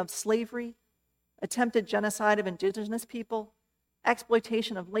echoes of slavery, attempted genocide of indigenous people,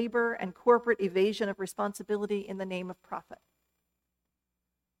 exploitation of labor, and corporate evasion of responsibility in the name of profit.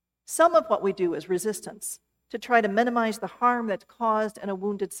 Some of what we do is resistance to try to minimize the harm that's caused in a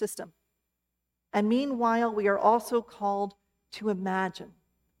wounded system. And meanwhile, we are also called to imagine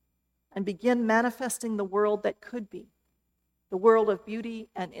and begin manifesting the world that could be, the world of beauty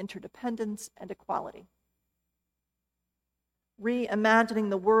and interdependence and equality. Reimagining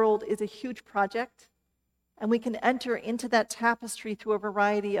the world is a huge project, and we can enter into that tapestry through a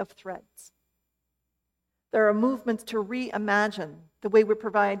variety of threads. There are movements to reimagine the way we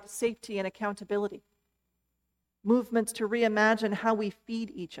provide safety and accountability, movements to reimagine how we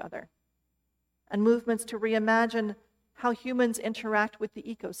feed each other, and movements to reimagine how humans interact with the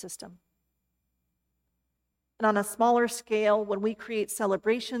ecosystem. And on a smaller scale, when we create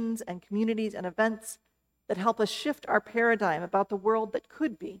celebrations and communities and events that help us shift our paradigm about the world that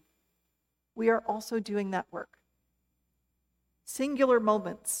could be, we are also doing that work. Singular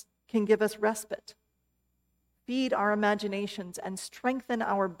moments can give us respite, feed our imaginations, and strengthen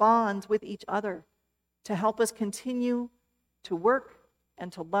our bonds with each other to help us continue to work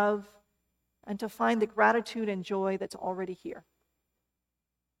and to love and to find the gratitude and joy that's already here.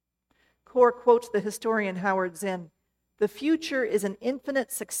 Cora quotes the historian Howard Zinn, "The future is an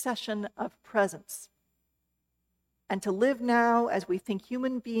infinite succession of presents. And to live now as we think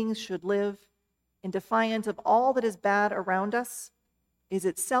human beings should live, in defiance of all that is bad around us, is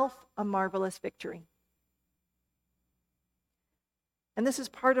itself a marvelous victory." And this is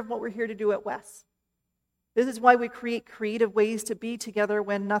part of what we're here to do at Wes. This is why we create creative ways to be together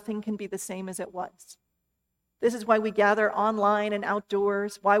when nothing can be the same as it was. This is why we gather online and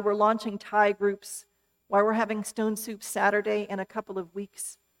outdoors, why we're launching Thai groups, why we're having Stone Soup Saturday in a couple of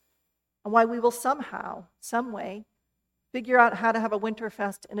weeks, and why we will somehow, some way, figure out how to have a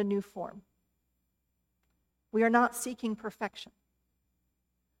Winterfest in a new form. We are not seeking perfection.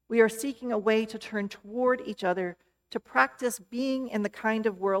 We are seeking a way to turn toward each other to practice being in the kind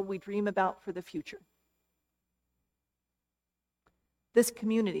of world we dream about for the future. this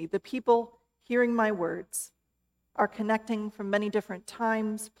community, the people hearing my words, are connecting from many different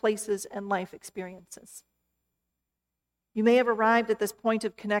times, places, and life experiences. You may have arrived at this point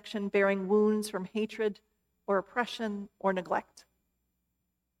of connection bearing wounds from hatred or oppression or neglect.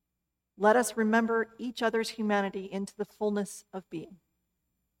 Let us remember each other's humanity into the fullness of being.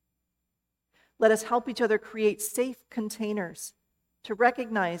 Let us help each other create safe containers to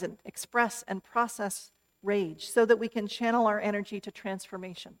recognize and express and process rage so that we can channel our energy to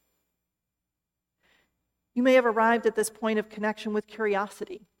transformation. You may have arrived at this point of connection with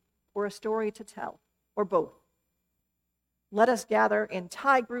curiosity or a story to tell, or both. Let us gather in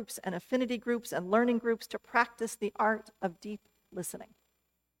tie groups and affinity groups and learning groups to practice the art of deep listening.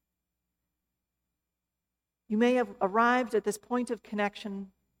 You may have arrived at this point of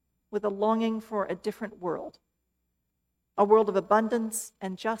connection with a longing for a different world, a world of abundance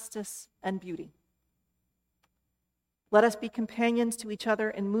and justice and beauty. Let us be companions to each other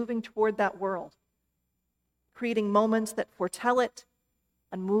in moving toward that world, creating moments that foretell it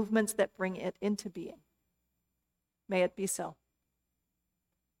and movements that bring it into being. May it be so.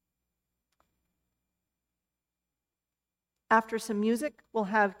 After some music, we'll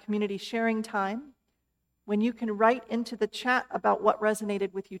have community sharing time when you can write into the chat about what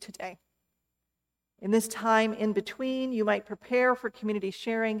resonated with you today. In this time in between, you might prepare for community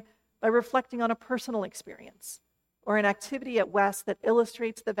sharing by reflecting on a personal experience or an activity at West that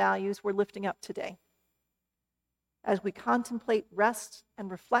illustrates the values we're lifting up today. As we contemplate, rest,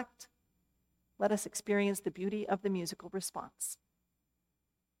 and reflect, let us experience the beauty of the musical response.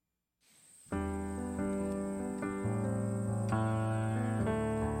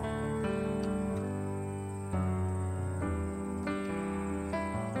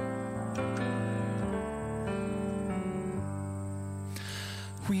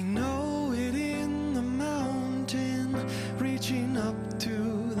 We know it in the mountain, reaching up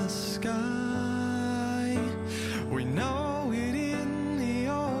to the sky. We know it in the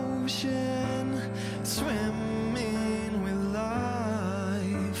ocean, swimming with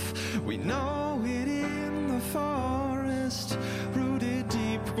life. We know it in the forest, rooted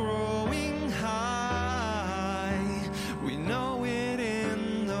deep, growing high. We know it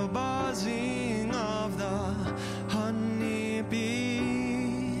in the buzzing of the honeybee.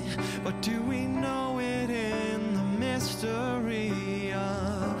 But do we know it in the mystery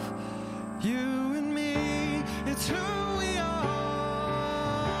of you and me? It's who we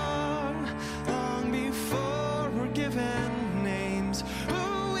are, long before we're given names.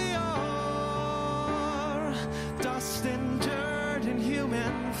 Who we are, dust and dirt and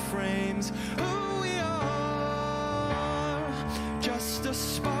human frames. Who we are, just a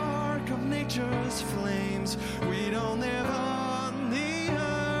spark of nature's flames. We don't live on the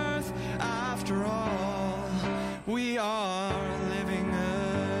earth after all. We are living earth.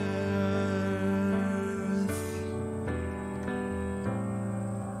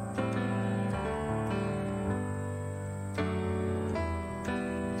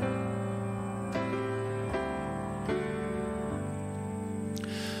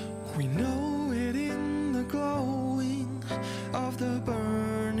 We know it in the glowing of the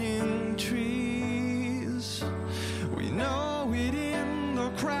burning trees. We know it in the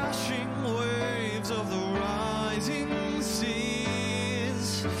crashing waves of the rising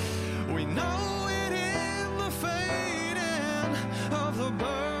seas. We know it in the fading of the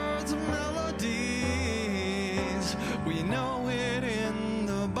birds' melodies. We know it in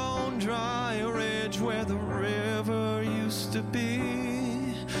the bone-dry ridge where the river used to be.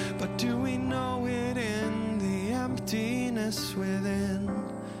 But do we know it in the emptiness within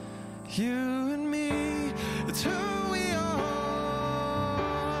you and me? It's who we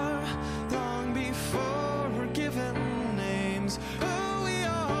are, long before we're given names. Who we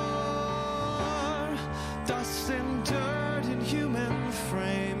are, dust and dirt and human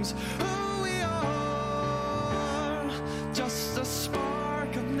frames. Who we are, just a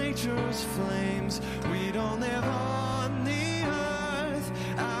spark of nature's flames. We don't live on the earth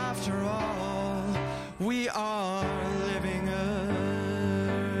after all. We are living earth.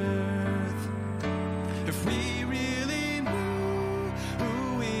 If we really knew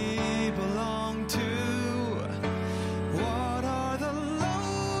who we belong to, what are the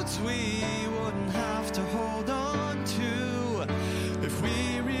loads we wouldn't have to hold on to? If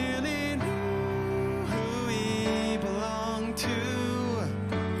we really knew who we belong to,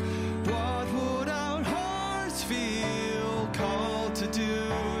 what would our hearts feel called to do?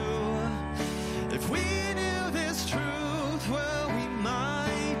 If we knew this truth, well, we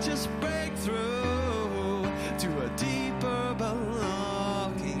might just break through to a deeper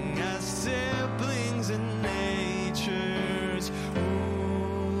belonging as siblings in nature's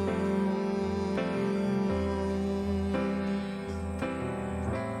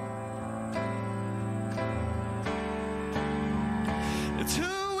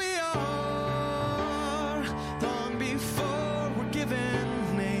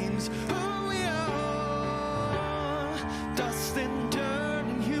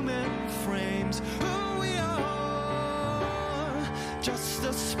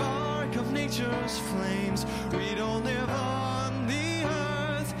nature's flames. We don't live on the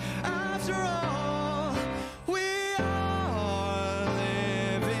earth after all. We are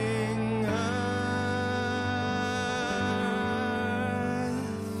living earth.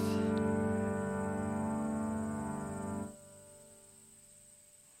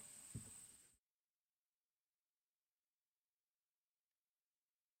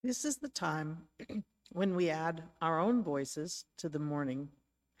 This is the time when we add our own voices to the morning,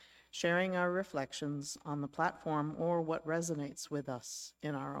 sharing our reflections on the platform or what resonates with us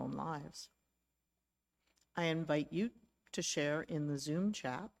in our own lives. I invite you to share in the Zoom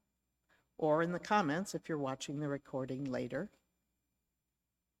chat or in the comments if you're watching the recording later.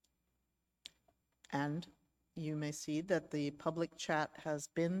 And you may see that the public chat has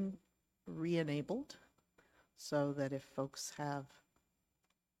been re-enabled so that if folks have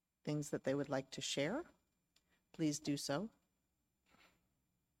things that they would like to share, please do so.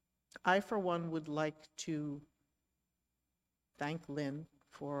 I, for one, would like to thank Lynn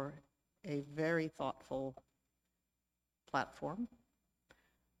for a very thoughtful platform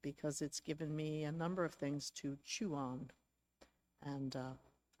because it's given me a number of things to chew on, and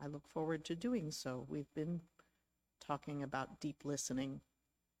I look forward to doing so. We've been talking about deep listening,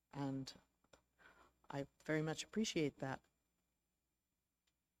 and I very much appreciate that.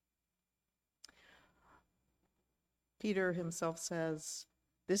 Peter himself says,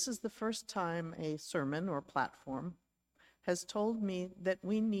 "This is the first time a sermon or platform has told me that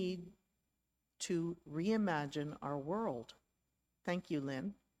we need to reimagine our world." Thank you,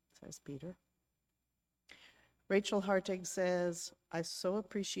 Lynn, says Peter. Rachel Hartig says, "I so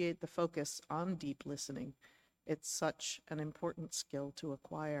appreciate the focus on deep listening. It's such an important skill to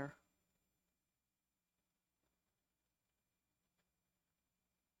acquire."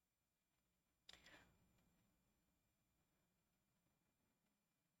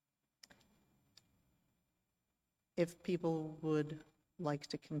 If people would like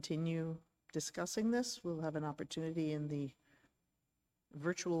to continue discussing this, we'll have an opportunity in the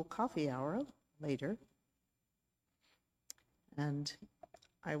virtual coffee hour later. And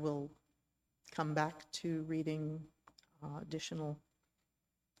I will come back to reading additional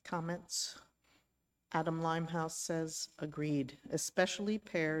comments. Adam Limehouse says, "Agreed, especially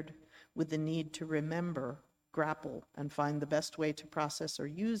paired with the need to remember, grapple, and find the best way to process or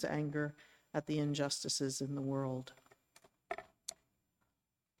use anger at the injustices in the world."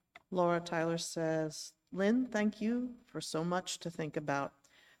 Laura Tyler says, "Lynn, thank you for so much to think about.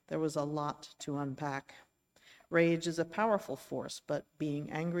 There was a lot to unpack. Rage is a powerful force, but being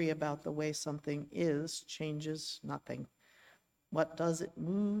angry about the way something is changes nothing. What does it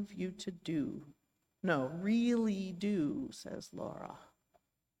move you to do? No, really do," says Laura.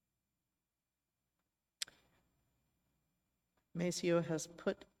 Maceo has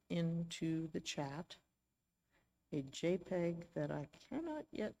put into the chat a JPEG that I cannot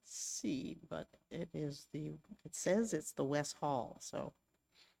yet see, but it says it's the West Hall, so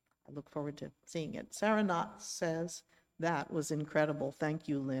I look forward to seeing it. Sarah Knott says, "That was incredible. Thank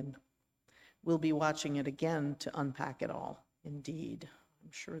you, Lynn. We'll be watching it again to unpack it all." Indeed.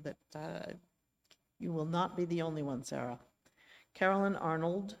 I'm sure that you will not be the only one, Sarah. Carolyn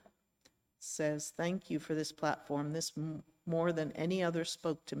Arnold says, "Thank you for this platform. This more than any other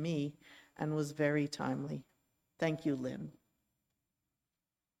spoke to me and was very timely. Thank you, Lynn."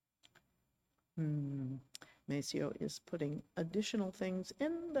 Maceo is putting additional things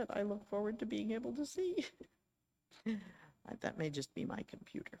in that I look forward to being able to see. That may just be my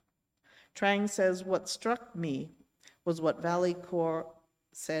computer. Trang says, "What struck me was what Valley Corps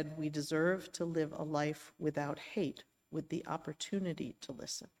said, we deserve to live a life without hate, with the opportunity to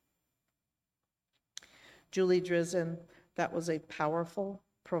listen." Julie Drizzen, "That was a powerful,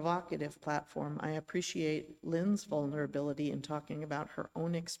 provocative platform. I appreciate Lynn's vulnerability in talking about her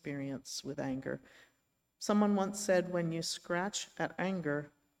own experience with anger. Someone once said, when you scratch at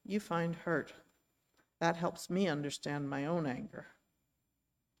anger, you find hurt. That helps me understand my own anger."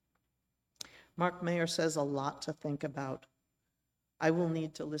 Mark Mayer says, "A lot to think about. I will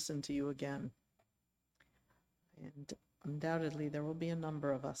need to listen to you again." And undoubtedly, there will be a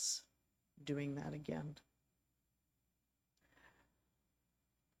number of us doing that again.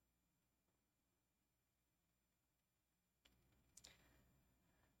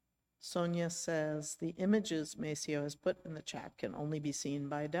 Sonia says, "The images Maceo has put in the chat can only be seen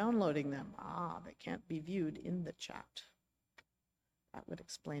by downloading them." They can't be viewed in the chat. That would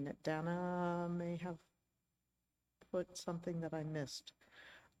explain it. Dana may have put something that I missed.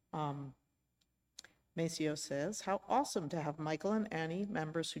 Maceo says, "How awesome to have Michael and Annie,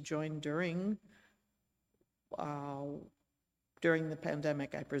 members who joined during during the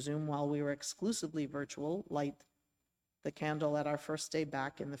pandemic, I presume, while we were exclusively virtual, light the candle at our first day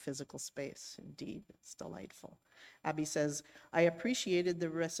back in the physical space. Indeed, it's delightful. Abby says, I appreciated the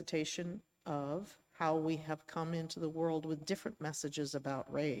recitation of how we have come into the world with different messages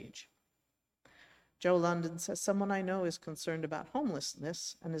about rage. Joe London says, someone I know is concerned about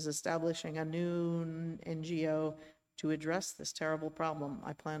homelessness and is establishing a new NGO to address this terrible problem.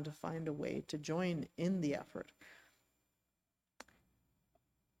 I plan to find a way to join in the effort.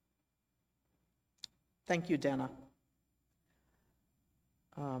 Thank you, Dana.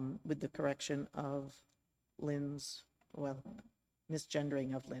 With the correction of Lynn's, well,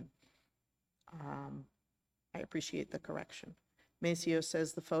 misgendering of Lynn. I appreciate the correction. Maceo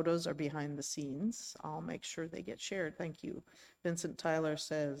says the photos are behind the scenes. I'll make sure they get shared. Thank you. Vincent Tyler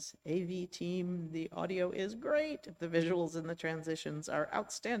says, AV team, the audio is great. The visuals and the transitions are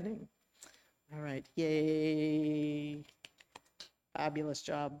outstanding. All right, yay. Fabulous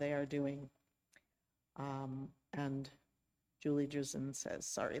job they are doing. And Julie Drizzen says,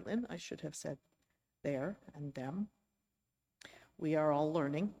 sorry, Lynn, I should have said there and them. We are all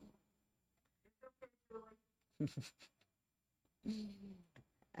learning.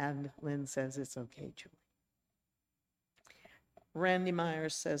 And Lynn says, it's okay, Julie. Randy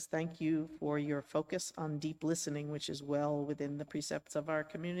Myers says, thank you for your focus on deep listening, which is well within the precepts of our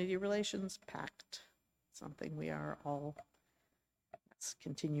community relations pact, something we are all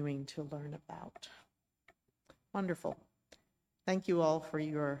continuing to learn about. Wonderful. Thank you all for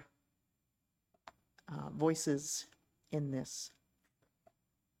your voices in this.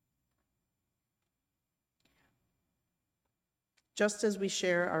 Just as we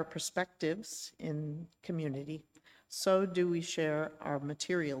share our perspectives in community, so do we share our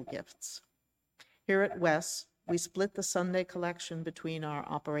material gifts. Here at WES, we split the Sunday collection between our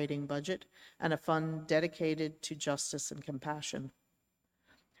operating budget and a fund dedicated to justice and compassion.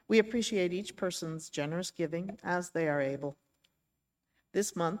 We appreciate each person's generous giving as they are able.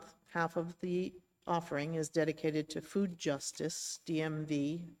 This month, half of the offering is dedicated to food justice,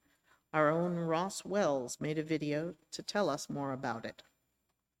 DMV. Our own Ross Wells made a video to tell us more about it.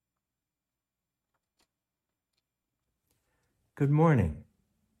 Good morning.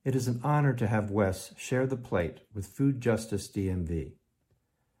 It is an honor to have WES share the plate with Food Justice DMV.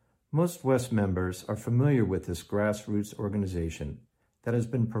 Most WES members are familiar with this grassroots organization that has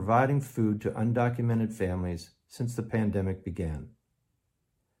been providing food to undocumented families since the pandemic began.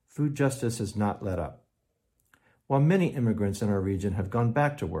 Food justice has not let up. While many immigrants in our region have gone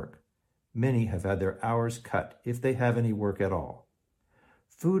back to work, many have had their hours cut if they have any work at all.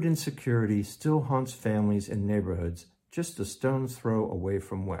 Food insecurity still haunts families in neighborhoods just a stone's throw away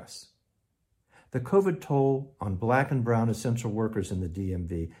from WES. The COVID toll on Black and brown essential workers in the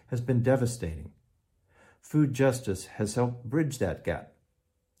DMV has been devastating. Food justice has helped bridge that gap,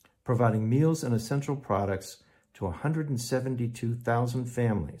 providing meals and essential products to 172,000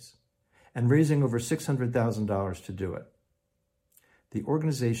 families and raising over $600,000 to do it. The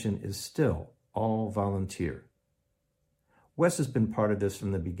organization is still all volunteer. WES has been part of this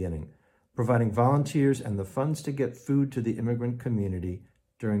from the beginning, providing volunteers and the funds to get food to the immigrant community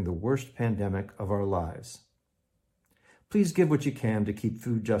during the worst pandemic of our lives. Please give what you can to keep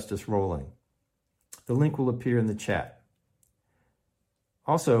food justice rolling. The link will appear in the chat.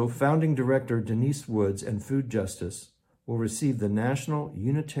 Also, founding director Denise Woods and Food Justice will receive the National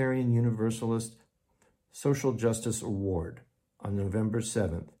Unitarian Universalist Social Justice Award on November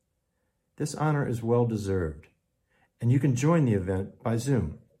 7th. This honor is well deserved, and you can join the event by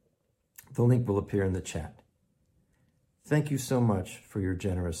Zoom. The link will appear in the chat. Thank you so much for your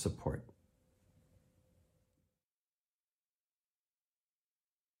generous support.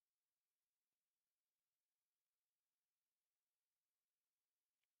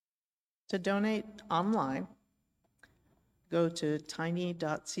 To donate online, go to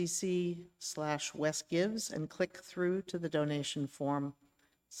tiny.cc/westgives and click through to the donation form.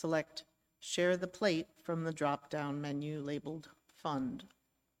 Select Share the Plate from the drop-down menu labeled Fund.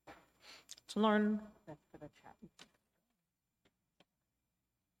 To learn, that's for the chat.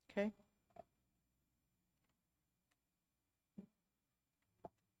 Okay.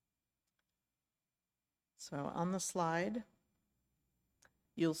 So on the slide,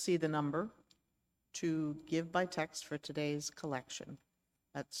 you'll see the number to give by text for today's collection.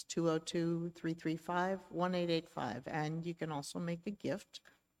 That's 202-335-1885. And you can also make a gift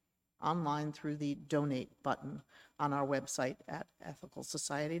online through the donate button on our website at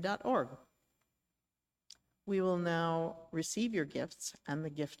ethicalsociety.org. We will now receive your gifts and the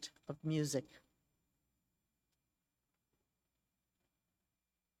gift of music.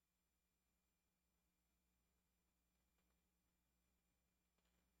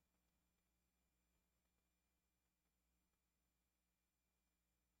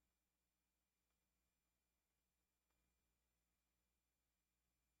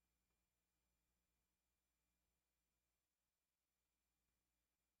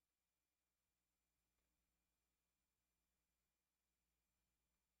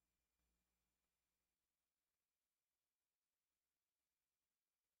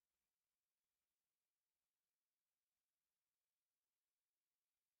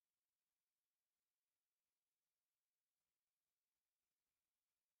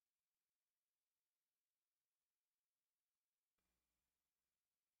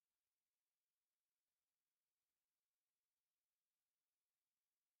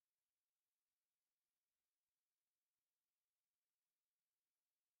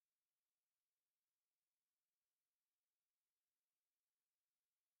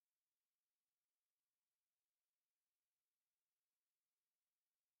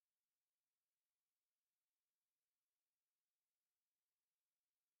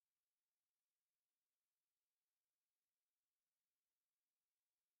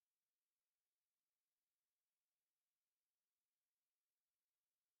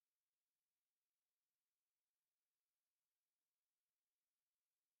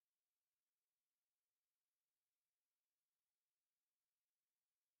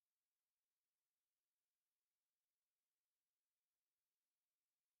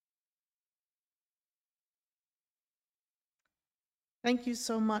 Thank you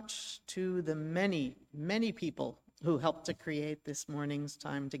so much to the many, many people who helped to create this morning's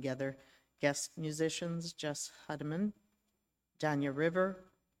time together. Guest musicians Jess Hudeman, Danya River,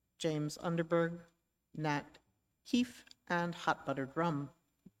 James Underberg, Nat Keefe, and Hot Buttered Rum,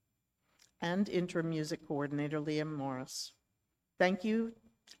 and interim music coordinator Liam Morris. Thank you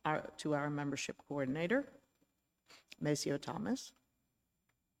to our membership coordinator, Maceo Thomas.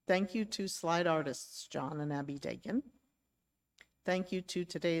 Thank you to slide artists John and Abby Dakin. Thank you to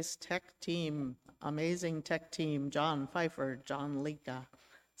today's tech team, amazing tech team, John Pfeiffer, John Lika,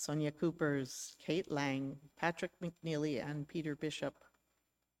 Sonia Coopers, Kate Lang, Patrick McNeely, and Peter Bishop.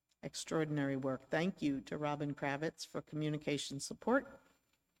 Extraordinary work. Thank you to Robin Kravitz for communication support.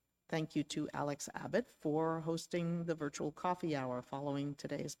 Thank you to Alex Abbott for hosting the virtual coffee hour following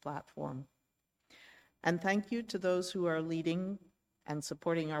today's platform. And thank you to those who are leading and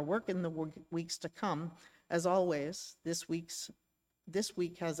supporting our work in the weeks to come. As always, this week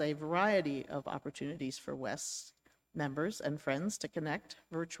has a variety of opportunities for WES members and friends to connect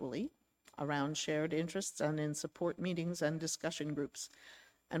virtually around shared interests and in support meetings and discussion groups.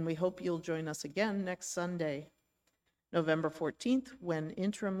 And we hope you'll join us again next Sunday, November 14th, when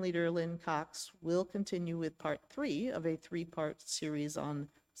interim leader Lynn Cox will continue with part 3 of a 3-part series on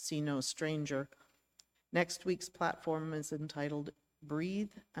See No Stranger. Next week's platform is entitled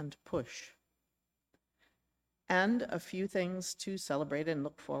Breathe and Push. And a few things to celebrate and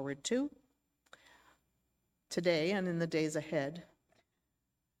look forward to today and in the days ahead.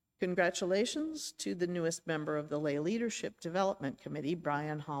 Congratulations to the newest member of the Lay Leadership Development Committee,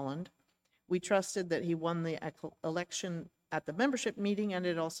 Brian Holland. We trusted that he won the election at the membership meeting, and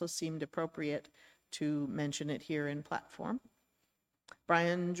it also seemed appropriate to mention it here in platform.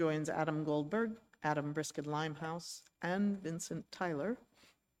 Brian joins Adam Goldberg, Adam Briskin Limehouse, and Vincent Tyler.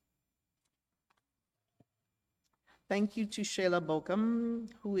 Thank you to Shayla Bokum,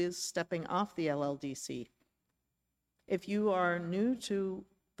 who is stepping off the LLDC. If you are new to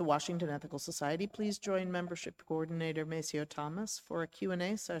the Washington Ethical Society, please join membership coordinator Maceo Thomas for a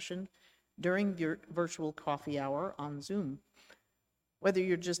Q&A session during your virtual coffee hour on Zoom. Whether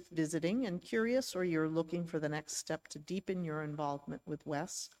you're just visiting and curious or you're looking for the next step to deepen your involvement with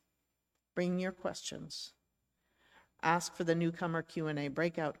WES, bring your questions. Ask for the newcomer Q&A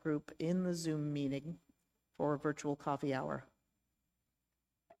breakout group in the Zoom meeting for a virtual coffee hour.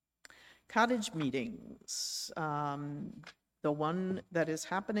 Cottage meetings. The one that is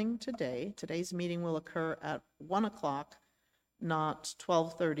happening today, today's meeting will occur at 1 o'clock, not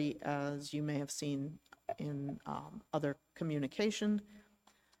 12:30, as you may have seen in other communication.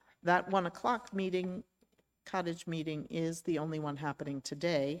 That 1 o'clock meeting, cottage meeting, is the only one happening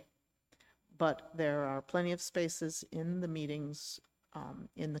today, but there are plenty of spaces in the meetings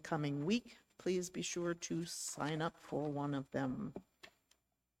in the coming week. Please be sure to sign up for one of them.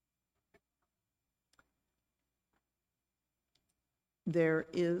 There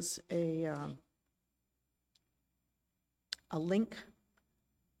is a link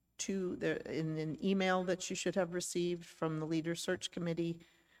to in an email that you should have received from the Leader Search Committee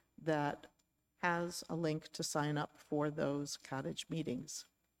that has a link to sign up for those cottage meetings.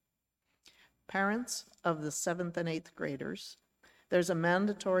 Parents of the 7th and 8th graders, there's a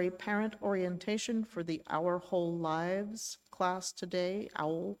mandatory parent orientation for the Our Whole Lives class today,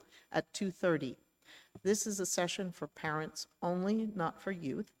 OWL, at 2:30. This is a session for parents only, not for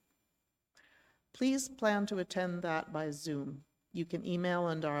youth. Please plan to attend that by Zoom. You can email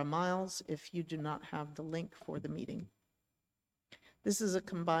Andara Miles if you do not have the link for the meeting. This is a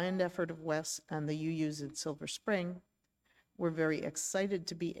combined effort of WES and the UUs in Silver Spring. We're very excited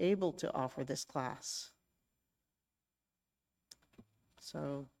to be able to offer this class.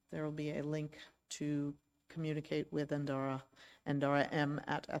 So there will be a link to communicate with Andara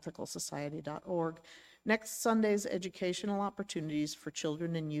m@ethicalsociety.org. Next Sunday's educational opportunities for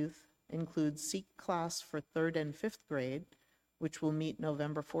children and youth include Seek class for 3rd and 5th grade, which will meet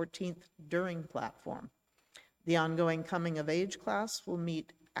November 14th during platform. The ongoing Coming of Age class will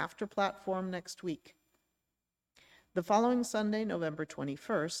meet after platform next week. The following Sunday, November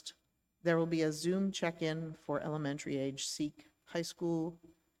 21st, there will be a Zoom check-in for elementary age Seek. High school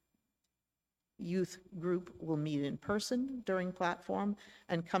youth group will meet in person during platform,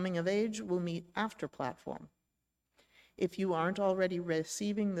 and Coming of Age will meet after platform. If you aren't already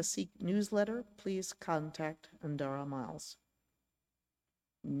receiving the Seek newsletter, please contact Andara Miles.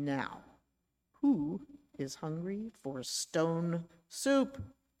 Now, who is hungry for stone soup?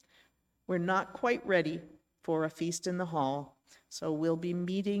 We're not quite ready for a feast in the hall, so we'll be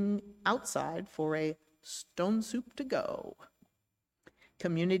meeting outside for a stone soup to go.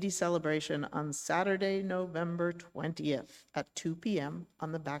 community celebration on Saturday, November 20th at 2 p.m.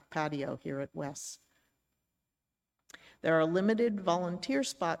 on the back patio here at Wes. There are limited volunteer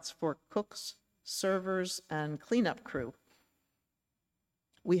spots for cooks, servers, and cleanup crew.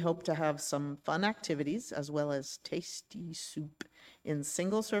 We hope to have some fun activities as well as tasty soup in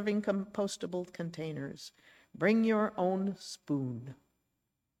single-serving compostable containers. Bring your own spoon.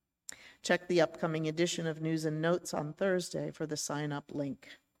 Check the upcoming edition of News and Notes on Thursday for the sign-up link.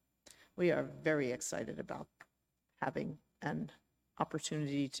 We are very excited about having an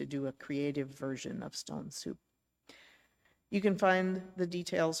opportunity to do a creative version of Stone Soup. You can find the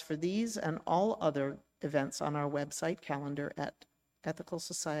details for these and all other events on our website calendar at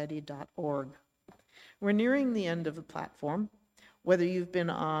ethicalsociety.org. We're nearing the end of the platform. Whether you've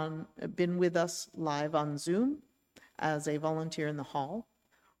been with us live on Zoom as a volunteer in the hall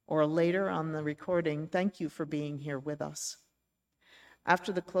or later on the recording, thank you for being here with us.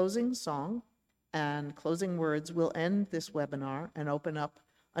 After the closing song and closing words, we'll end this webinar and open up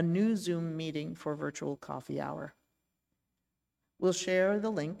a new Zoom meeting for virtual coffee hour. We'll share the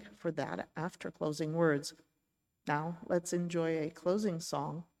link for that after closing words. Now, let's enjoy a closing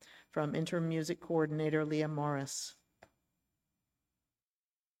song from Interim Music Coordinator Leah Morris.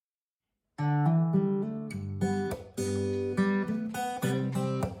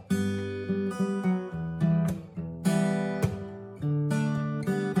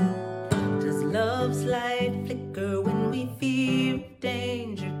 Does love's light flicker when we fear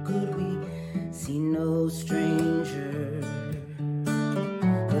danger? Could we see no stranger?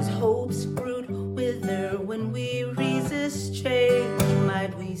 Does hope's fruit wither when we resist change?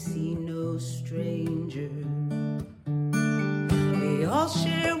 Might we see no stranger? We all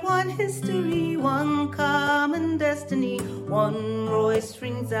share one history, one common destiny. One voice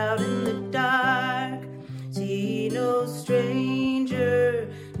rings out in the dark. See no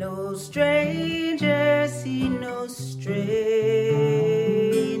stranger, no stranger, see no stranger.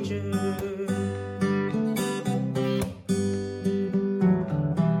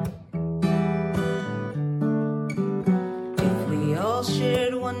 If we all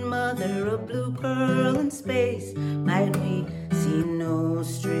shared one mother, a blue pearl in space, might we see no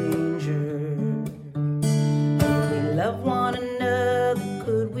stranger? Could we love one another?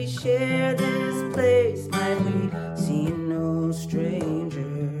 Could we share this place? Might we see no stranger?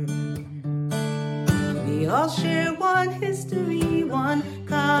 We all share one history, one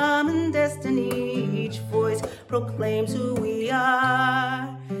common destiny. Each voice proclaims who we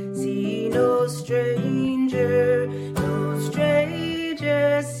are. See no stranger, no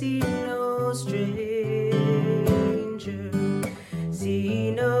stranger, see no stranger.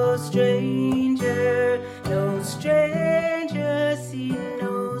 See no stranger, no stranger, see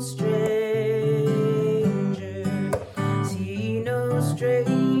no stranger. See no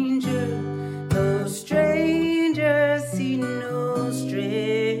stranger, no stranger, see no stranger.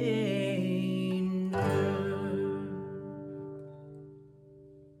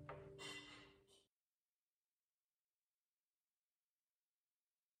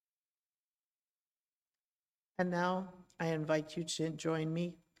 And now I invite you to join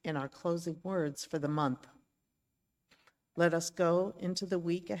me in our closing words for the month. Let us go into the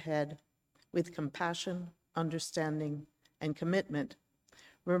week ahead with compassion, understanding, and commitment,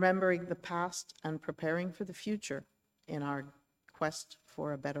 remembering the past and preparing for the future in our quest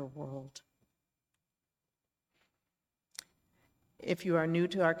for a better world. If you are new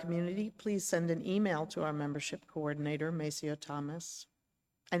to our community, please send an email to our membership coordinator, Maceo Thomas,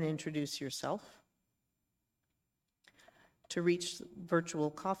 and introduce yourself. To reach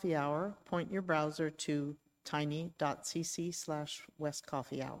virtual coffee hour, point your browser to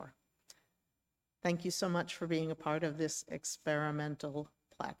tiny.cc/westcoffeehour. Thank you so much for being a part of this experimental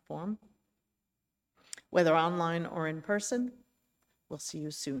platform. Whether online or in person, we'll see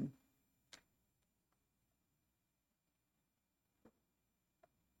you soon.